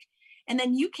dark. And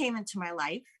then you came into my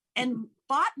life and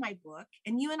bought my book,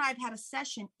 and you and I have had a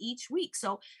session each week.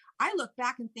 So I look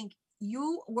back and think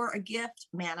you were a gift,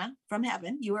 manna from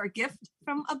heaven. You were a gift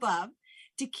from above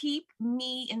to keep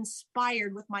me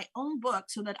inspired with my own book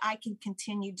so that I can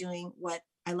continue doing what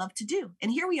I love to do.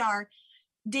 And here we are.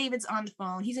 David's on the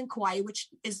phone. He's in Kauai, which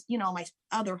is, my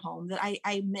other home that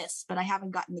I miss, but I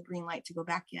haven't gotten the green light to go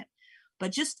back yet.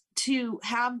 But just to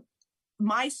have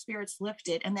my spirits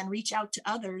lifted and then reach out to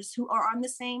others who are on the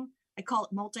same, I call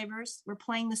it multiverse. We're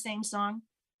playing the same song.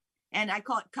 And I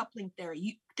call it coupling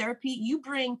therapy. You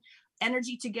bring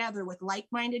energy together with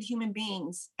like-minded human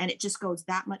beings, and it just goes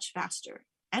that much faster.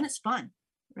 And it's fun,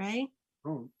 right?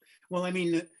 Oh, well,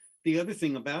 the other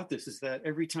thing about this is that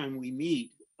every time we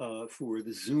meet for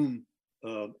the Zoom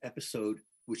episode,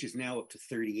 which is now up to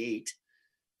 38,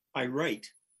 I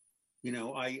write.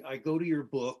 I go to your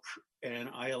book and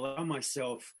I allow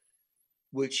myself,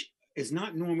 which is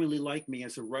not normally like me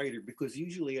as a writer, because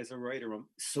usually as a writer, I'm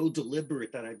so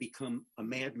deliberate that I become a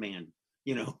madman,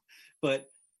 But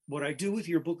what I do with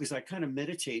your book is I kind of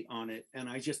meditate on it, and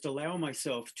I just allow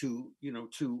myself to,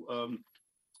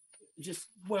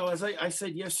 as I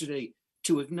said yesterday,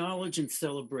 to acknowledge and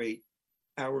celebrate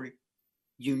our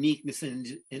uniqueness and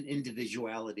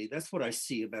individuality. That's what I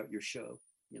see about your show,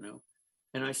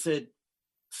 And I said,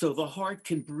 so the heart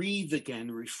can breathe again,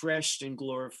 refreshed and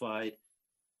glorified,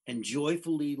 and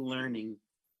joyfully learning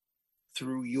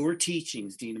through your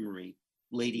teachings, Dina Marie,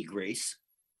 Lady Grace,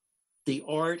 the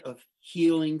art of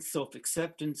healing,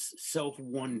 self-acceptance,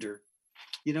 self-wonder,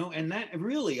 and that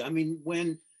really,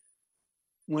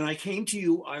 when I came to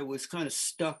you, I was kind of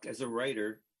stuck as a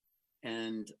writer,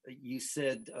 and you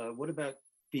said, what about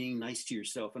being nice to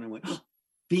yourself? And I went,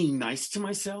 being nice to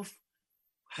myself?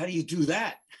 How do you do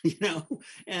that?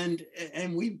 And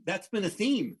that's been a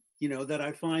theme, that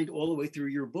I find all the way through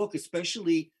your book.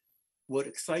 Especially what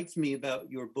excites me about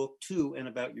your book too, and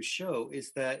about your show,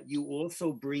 is that you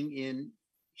also bring in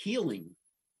healing,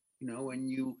 and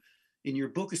you, in your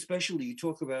book especially, you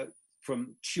talk about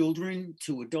from children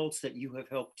to adults that you have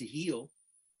helped to heal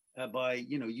by,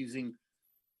 using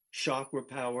chakra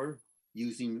power,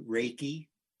 using Reiki,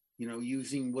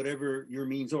 using whatever your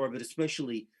means are, but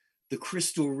especially the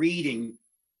crystal reading,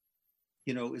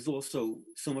 is also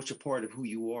so much a part of who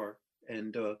you are.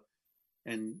 And I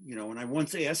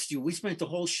once asked you, we spent the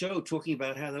whole show talking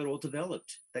about how that all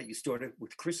developed, that you started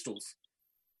with crystals.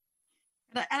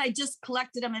 And I just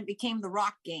collected them and became the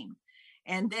rock game.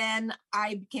 And then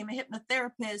I became a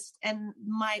hypnotherapist, and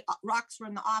my rocks were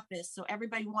in the office. So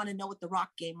everybody wanted to know what the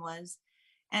rock game was.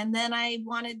 And then I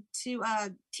wanted to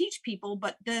teach people,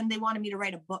 but then they wanted me to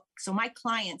write a book. So my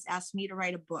clients asked me to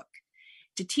write a book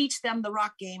to teach them the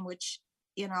rock game, which,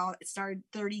 you know, it started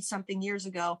 30 something years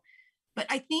ago. But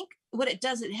I think what it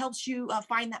does, it helps you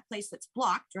find that place that's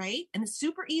blocked, right? And it's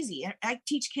super easy. I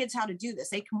teach kids how to do this.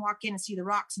 They can walk in and see the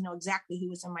rocks and know exactly who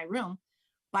was in my room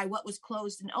by what was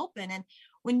closed and open. And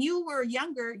when you were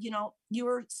younger, you know, you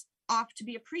were off to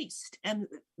be a priest. And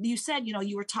you said, you know,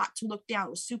 you were taught to look down.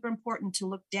 It was super important to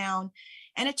look down.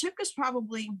 And it took us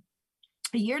probably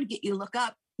a year to get you to look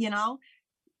up, you know,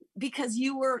 because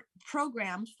you were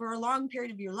programmed for a long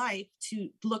period of your life to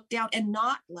look down and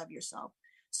not love yourself.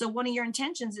 So one of your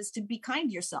intentions is to be kind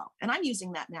to yourself. And I'm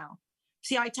using that now.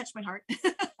 See how I touch my heart?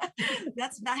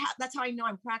 That's how I know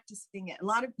I'm practicing it. A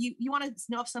lot of you want to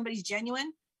know if somebody's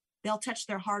genuine, they'll touch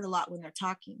their heart a lot when they're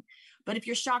talking. But if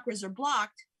your chakras are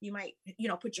blocked, you might, you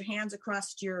know, put your hands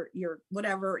across your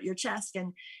whatever, your chest.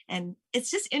 And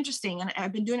it's just interesting. And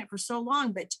I've been doing it for so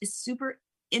long, but it's super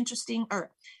interesting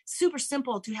or super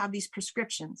simple to have these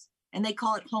prescriptions. And they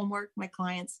call it homework, my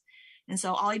clients. And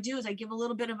so all I do is I give a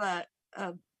little bit of a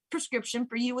prescription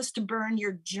for you is to burn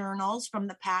your journals from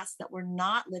the past that were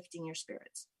not lifting your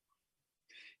spirits.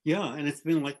 Yeah, and it's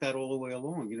been like that all the way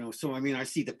along, you know. So I mean, I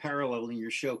see the parallel in your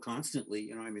show constantly,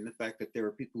 you know. I mean, the fact that there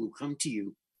are people who come to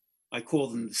you, I call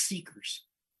them the seekers,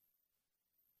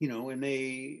 you know, and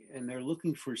they're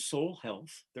looking for soul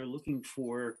health. They're looking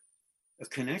for a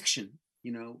connection,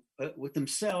 you know, with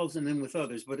themselves and then with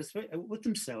others, but especially with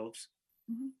themselves,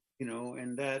 you know.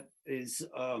 And that is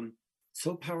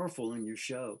so powerful in your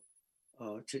show,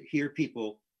 to hear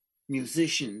people,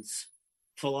 musicians,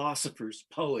 philosophers,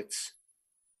 poets,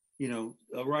 you know,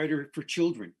 a writer for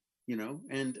children, you know,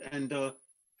 and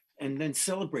then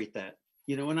celebrate that,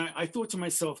 you know. And I thought to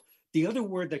myself, the other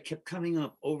word that kept coming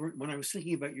up over when I was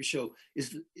thinking about your show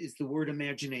is the word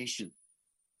imagination,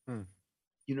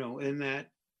 you know, and that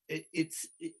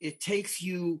it takes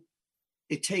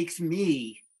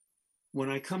me, when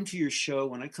I come to your show,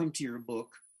 when I come to your book,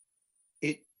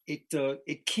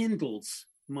 it kindles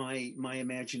my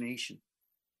imagination,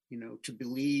 you know, to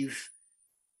believe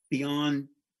beyond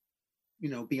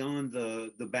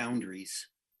the boundaries,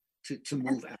 to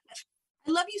move out.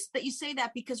 I love you that you say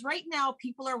that, because right now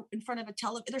people are in front of a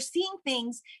television, they're seeing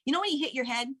things, you know, when you hit your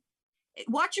head,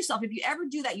 watch yourself. If you ever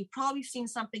do that, you've probably seen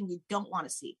something you don't want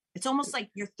to see. It's almost like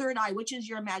your third eye, which is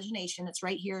your imagination. It's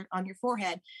right here on your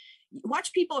forehead.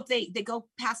 Watch people if they go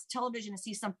past television and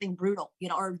see something brutal, you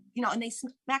know, or, you know, and they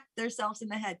smack themselves in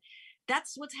the head.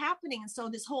 That's what's happening. And so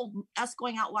this whole us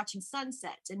going out watching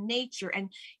sunsets and nature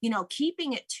and, you know,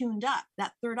 keeping it tuned up,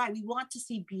 that third eye, we want to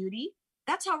see beauty.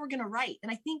 That's how we're going to write.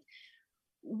 And I think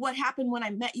what happened when I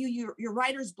met you, your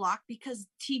writer's block, because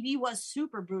TV was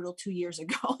super brutal 2 years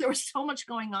ago. There was so much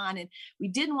going on and we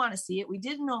didn't want to see it. We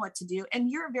didn't know what to do. And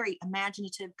you're a very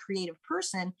imaginative, creative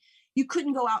person. You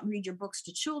couldn't go out and read your books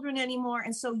to children anymore.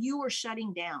 And so you were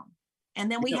shutting down.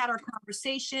 And then we had our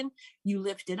conversation, you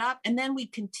lifted up, and then we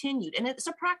continued. And it's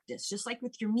a practice, just like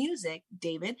with your music,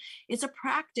 David, it's a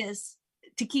practice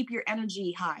to keep your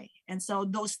energy high. And so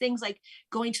those things like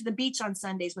going to the beach on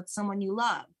Sundays with someone you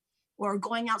love, or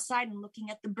going outside and looking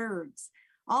at the birds,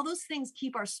 all those things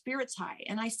keep our spirits high.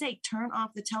 And I say, turn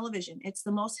off the television. It's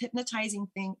the most hypnotizing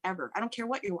thing ever. I don't care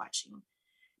what you're watching,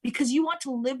 because you want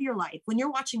to live your life. When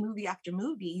you're watching movie after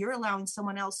movie, you're allowing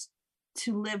someone else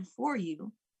to live for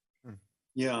you.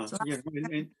 Yeah, so yeah,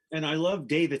 and I love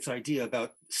David's idea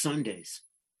about Sundays.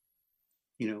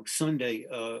 You know, Sunday.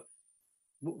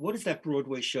 What is that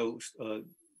Broadway show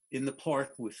in the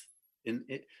park with?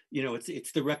 You know,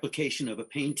 it's the replication of a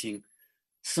painting.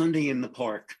 Sunday in the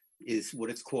Park is what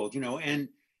it's called. You know, and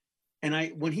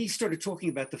when he started talking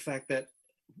about the fact that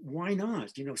why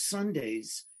not? You know,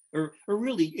 Sundays or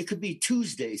really it could be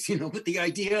Tuesdays. You know, but the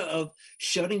idea of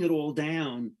shutting it all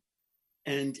down.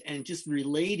 And just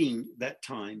relating that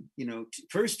time, you know,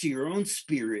 first to your own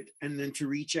spirit, and then to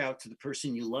reach out to the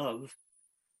person you love,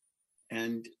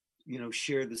 and you know,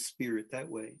 share the spirit that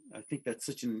way. I think that's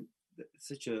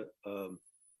such a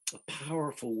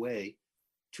powerful way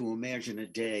to imagine a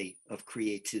day of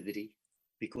creativity,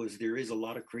 because there is a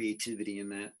lot of creativity in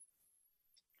that.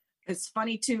 It's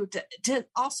funny too to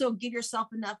also give yourself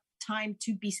enough time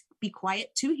to be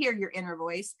quiet, to hear your inner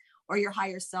voice or your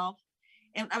higher self.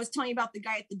 And I was telling you about the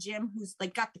guy at the gym who's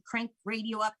like got the crank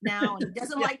radio up now, and he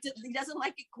doesn't like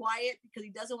it quiet because he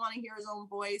doesn't want to hear his own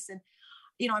voice. And,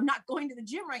 you know, I'm not going to the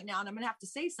gym right now and I'm going to have to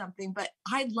say something, but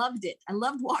I loved it. I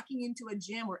loved walking into a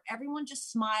gym where everyone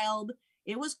just smiled.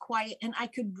 It was quiet and I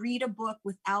could read a book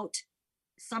without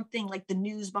something like the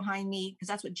news behind me, because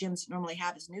that's what gyms normally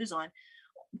have is news on.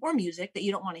 or music that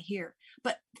you don't want to hear,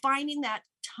 but finding that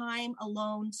time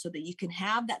alone so that you can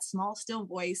have that small, still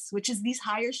voice, which is these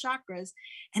higher chakras.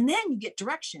 And then you get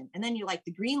direction. And then you like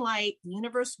the green light, the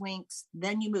universe winks,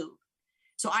 then you move.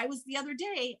 So I was the other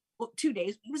day, 2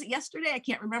 days, was it yesterday? I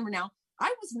can't remember now.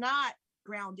 I was not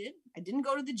grounded. I didn't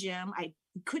go to the gym. I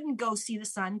couldn't go see the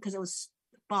sun because it was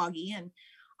foggy, and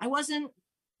I wasn't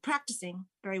practicing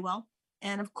very well.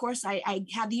 And of course, I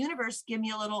had the universe give me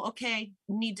a little, okay,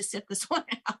 you need to sit this one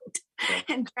out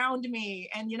and ground me.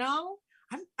 And,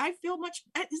 I feel much,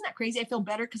 isn't that crazy? I feel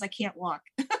better because I can't walk.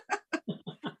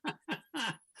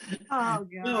 Oh, God.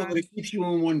 No, but it keeps you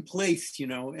in one place,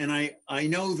 and I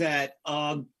know that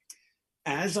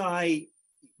as I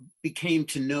became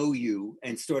to know you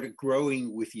and started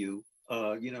growing with you,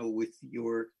 with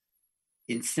your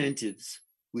incentives,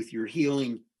 with your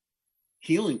healing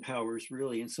powers,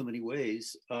 really, in so many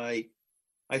ways,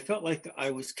 I felt like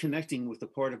I was connecting with a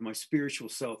part of my spiritual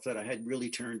self that I had really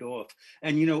turned off.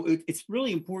 And, it's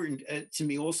really important to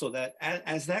me also that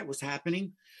as that was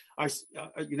happening, and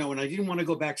I didn't want to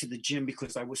go back to the gym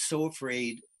because I was so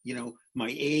afraid, my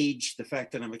age, the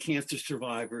fact that I'm a cancer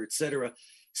survivor, et cetera.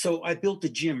 So I built a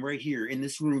gym right here in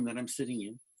this room that I'm sitting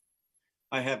in.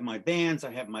 I have my bands,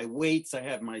 I have my weights, I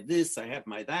have my this, I have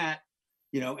my that,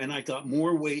 and I got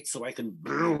more weights so I can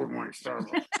build myself.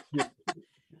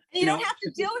 You don't have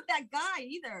to deal with that guy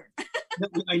either.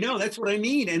 I know, that's what I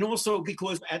mean. And also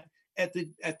because at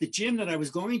the gym that I was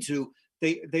going to,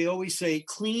 they always say,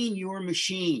 clean your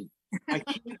machine. I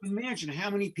can't imagine how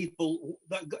many people,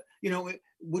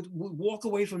 would walk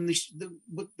away from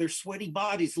with their sweaty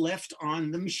bodies left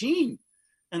on the machine.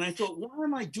 And I thought, why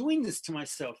am I doing this to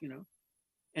myself,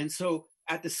 And so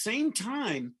at the same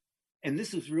time, and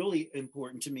this is really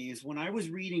important to me, is when I was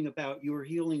reading about your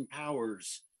healing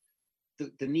powers,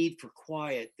 the need for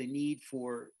quiet, the need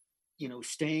for,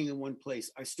 staying in one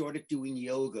place, I started doing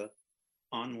yoga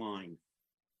online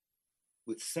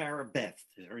with Sarah Beth,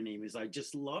 her name is. I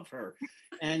just love her.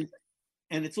 And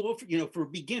it's all for, for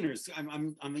beginners.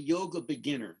 I'm a yoga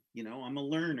beginner, I'm a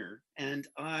learner. And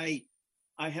I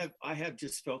have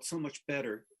just felt so much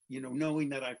better, knowing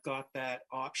that I've got that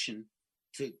option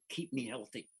to keep me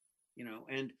healthy,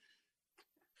 and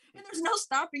there's no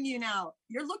stopping you now.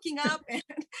 You're looking up and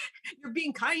you're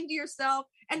being kind to yourself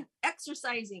and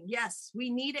exercising. Yes, we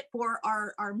need it for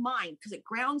our mind because it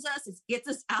grounds us. It gets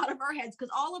us out of our heads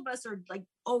because all of us are like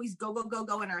always go, go, go,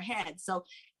 go in our heads. So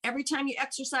every time you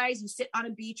exercise, you sit on a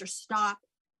beach or stop,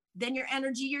 then your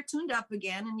energy, you're tuned up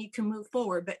again and you can move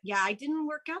forward. But yeah, I didn't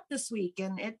work out this week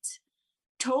and it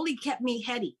totally kept me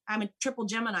heady. I'm a triple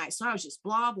Gemini. So I was just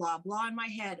blah, blah, blah in my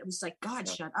head. It was like, God,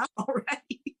 shut up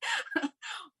already.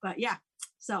 But yeah,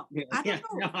 so I don't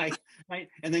know. No,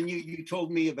 and then you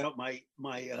told me about my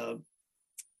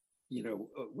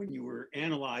when you were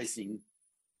analyzing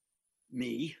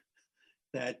me,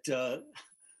 that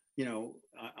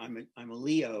I'm a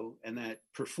Leo, and that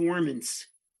performance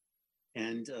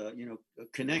and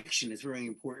connection is very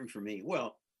important for me.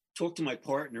 Well, talk to my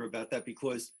partner about that,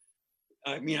 because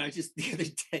I just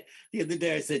the other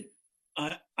day I said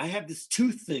I have this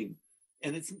tooth thing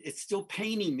and it's still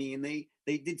paining me, and they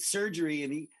did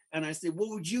surgery, and I said, what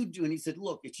would you do? And he said,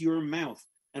 look, it's your mouth.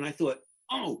 And I thought,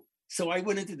 oh, so I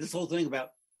went into this whole thing about,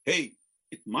 hey,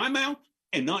 it's my mouth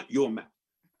and not your mouth.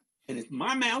 And it's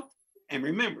my mouth. And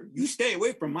remember, you stay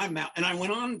away from my mouth. And I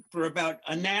went on for about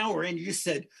an hour, and you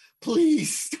said,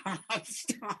 please stop.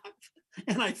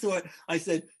 And I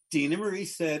said, Dina Marie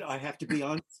said I have to be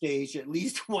on stage at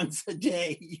least once a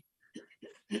day.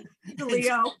 He's a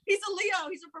Leo. He's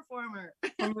a performer.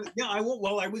 Yeah, I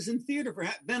was in theater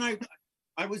then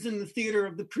I was in the theater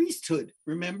of the priesthood,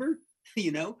 remember?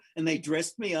 And they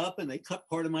dressed me up and they cut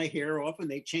part of my hair off and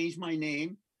they changed my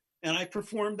name. And I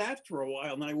performed that for a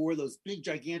while, and I wore those big,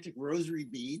 gigantic rosary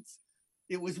beads.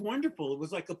 It was wonderful. It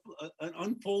was like an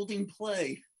unfolding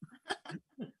play.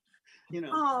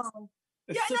 Oh,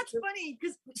 yeah, that's funny.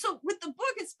 Because so with the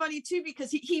book, it's funny too,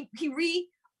 because he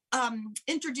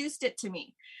introduced it to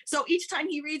me. So each time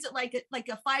he reads it like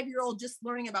a 5-year-old just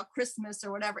learning about Christmas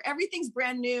or whatever, everything's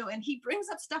brand new, and he brings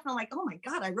up stuff and I'm like, oh my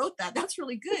God, I wrote that. That's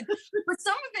really good. But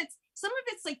some of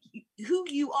it's like who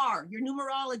you are, your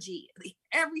numerology,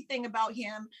 everything about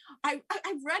him. I've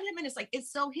read him and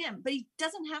it's so him, but he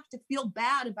doesn't have to feel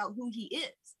bad about who he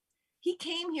is. He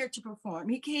came here to perform.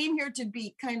 He came here to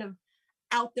be kind of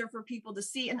out there for people to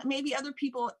see, and maybe other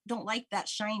people don't like that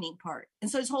shining part,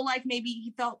 and so his whole life maybe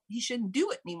he felt he shouldn't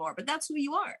do it anymore, but that's who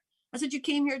you are. That's what you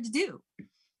came here to do.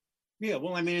 Yeah,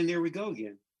 well, and there we go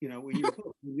again.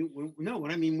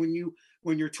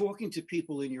 When you're talking to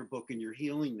people in your book and you're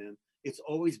healing them, it's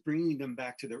always bringing them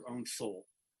back to their own soul.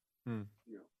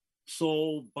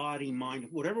 soul, body, mind,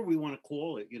 whatever we want to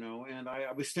call it, And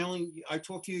I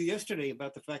talked to you yesterday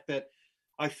about the fact that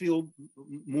I feel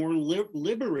more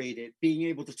liberated being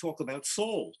able to talk about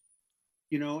soul,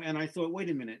 and I thought, wait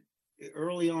a minute.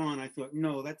 Early on, I thought,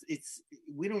 no,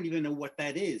 we don't even know what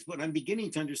that is, but I'm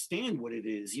beginning to understand what it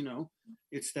is.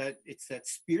 It's that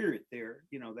spirit there,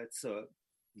 that's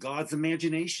God's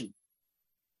imagination.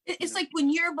 It's like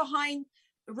when you're behind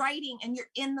writing and you're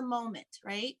in the moment,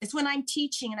 right? It's when I'm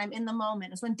teaching and I'm in the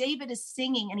moment. It's when David is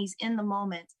singing and he's in the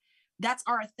moment. That's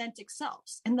our authentic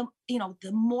selves. And the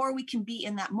more we can be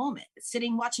in that moment,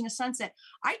 sitting, watching a sunset,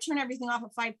 I turn everything off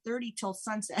at 5:30 till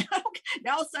sunset.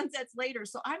 Now sunset's later.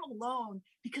 So I'm alone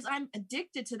because I'm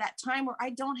addicted to that time where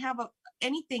I don't have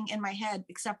anything in my head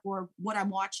except for what I'm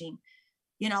watching,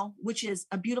 which is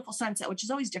a beautiful sunset, which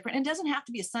is always different. And it doesn't have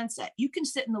to be a sunset. You can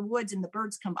sit in the woods and the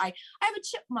birds come by. I have a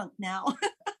chipmunk now,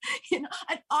 an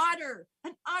otter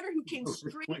who came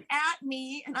straight at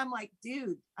me. And I'm like,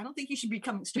 dude, I don't think you should be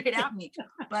coming straight at me.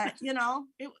 But,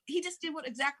 he just did what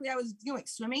exactly I was doing,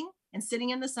 swimming and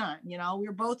sitting in the sun. We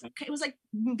were both, it was like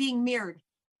being mirrored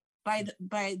by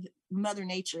Mother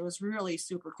Nature. It was really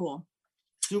super cool.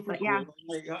 Super cool.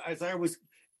 Yeah. As I was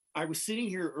sitting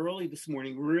here early this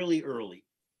morning, really early.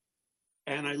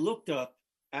 And I looked up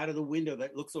out of the window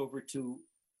that looks over to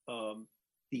the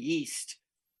east,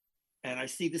 and I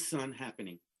see the sun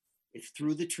happening. It's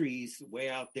through the trees way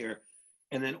out there.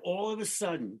 And then all of a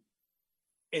sudden,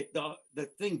 the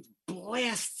thing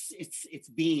blasts its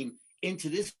beam into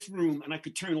this room, and I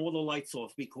could turn all the lights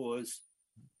off because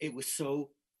it was so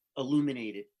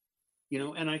illuminated,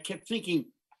 and I kept thinking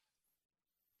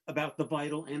about the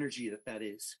vital energy that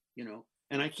is,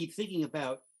 and I keep thinking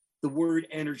about the word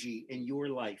energy in your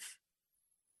life,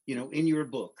 in your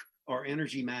book, Our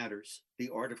Energy Matters, The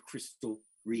Art of Crystal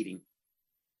Reading.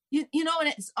 And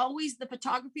it's always the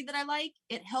photography that I like.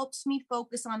 It helps me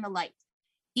focus on the light.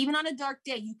 Even on a dark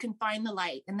day, you can find the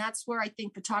light. And that's where I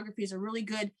think photography is a really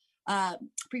good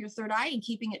for your third eye and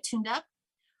keeping it tuned up.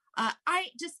 I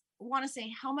just want to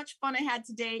say how much fun I had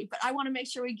today, but I want to make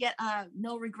sure we get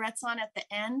no regrets on at the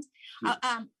end.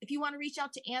 If you want to reach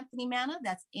out to Anthony Manna,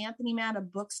 that's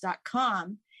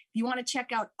anthonymanabooks.com. If you want to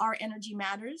check out Our Energy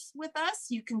Matters with us,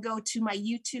 you can go to my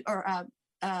YouTube or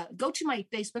go to my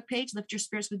Facebook page, Lift Your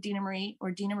Spirits with Dina Marie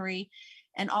or Dina Marie,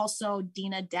 and also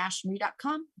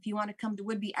dina-marie.com if you want to come to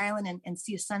Whidbey Island and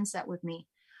see a sunset with me.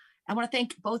 I want to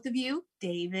thank both of you,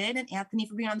 David and Anthony,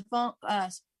 for being on the phone.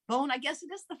 I guess it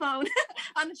is the phone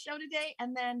on the show today.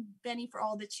 And then Benny for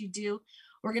all that you do.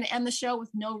 We're going to end the show with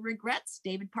no regrets.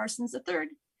 David Parsons III.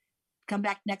 Come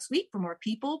back next week for more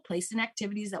people, places, and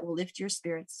activities that will lift your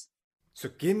spirits. So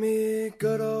give me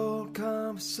good old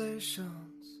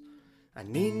conversations. I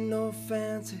need no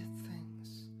fancy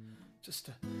things. Just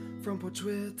a front porch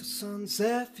with the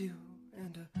sunset view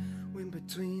and a wind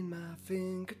between my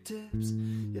fingertips.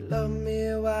 You love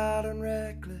me wild and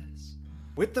reckless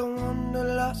with the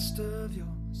wanderlust of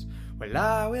yours. Well,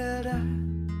 I will die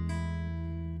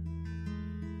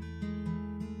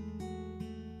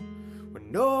with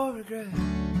no regret.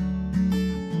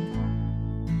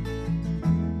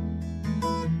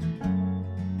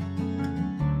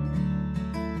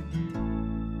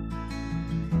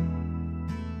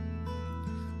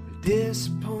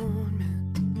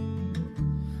 Disappointment.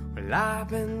 Well, I've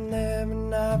been there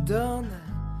and I've done that,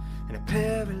 and it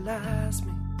paralyzed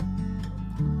me.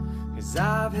 'Cause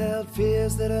I've held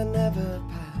fears that I never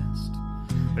passed.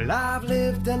 Well, I've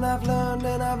lived and I've learned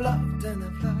and I've loved and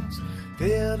I've lost.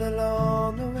 Failed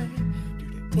along the way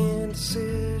due to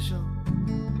indecision.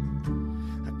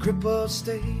 A crippled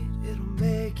state, it'll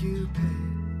make you pay.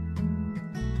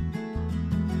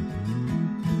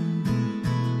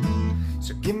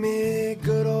 So give me a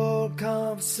good old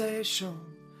conversation.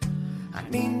 I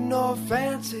need no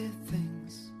fancy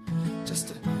things.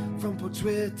 Just a front porch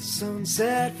with the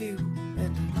sunset view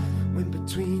and a wind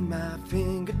between my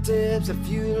fingertips. If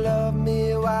you love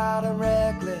me wild and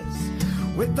reckless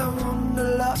with the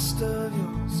wanderlust of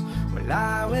yours, well,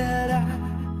 I will die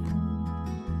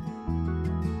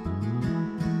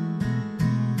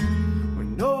with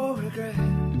no regrets.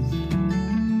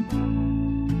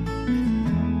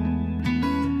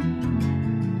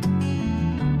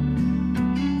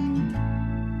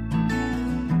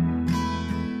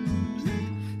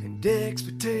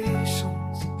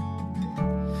 Expectations,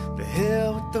 the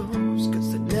hell with those,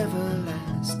 'cause they never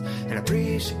last. And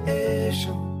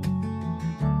appreciation,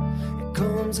 it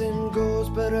comes and goes,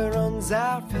 but it runs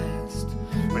out fast.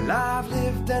 Well, I've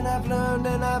lived and I've learned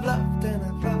and I've loved and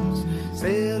I've lost.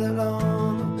 Sailed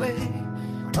along the way,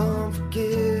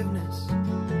 unforgiveness.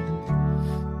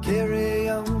 Carry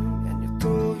on and you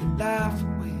throw your life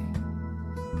away.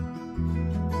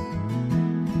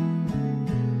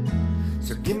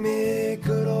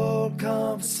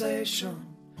 conversation.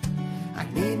 I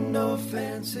need no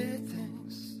fancy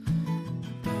things.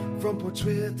 Front porch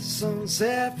with the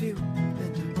sunset view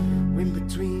and a wind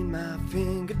between my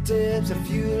fingertips.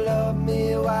 If you love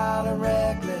me wild and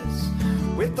reckless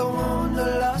with the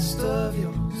wanderlust of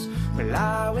yours, well,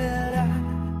 I will die.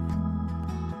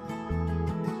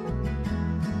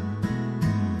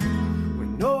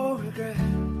 With no regrets.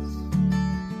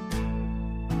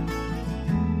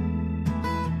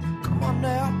 Come on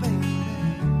now, baby.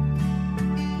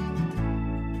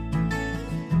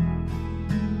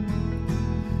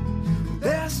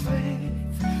 There's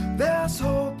faith, there's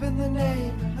hope in the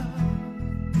name of love.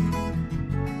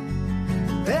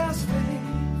 There's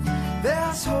faith,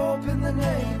 there's hope in the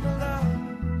name of love.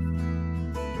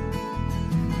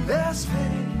 There's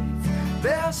faith,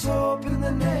 there's hope in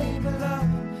the name of love.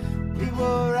 We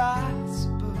will rise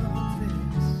above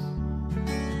this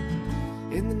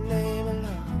in the name of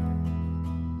love.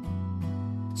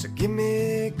 So give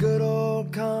me a good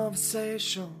old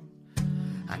conversation.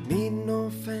 I need no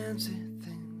fancy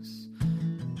things.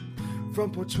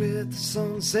 Front porch with the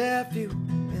sunset view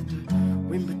and a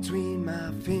wind between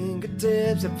my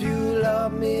fingertips. If you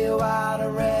love me wild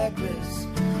and reckless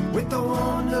with the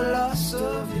wanderlust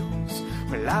of yours,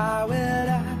 well, I will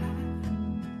die.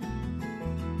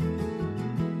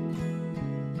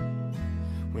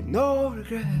 With no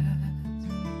regrets.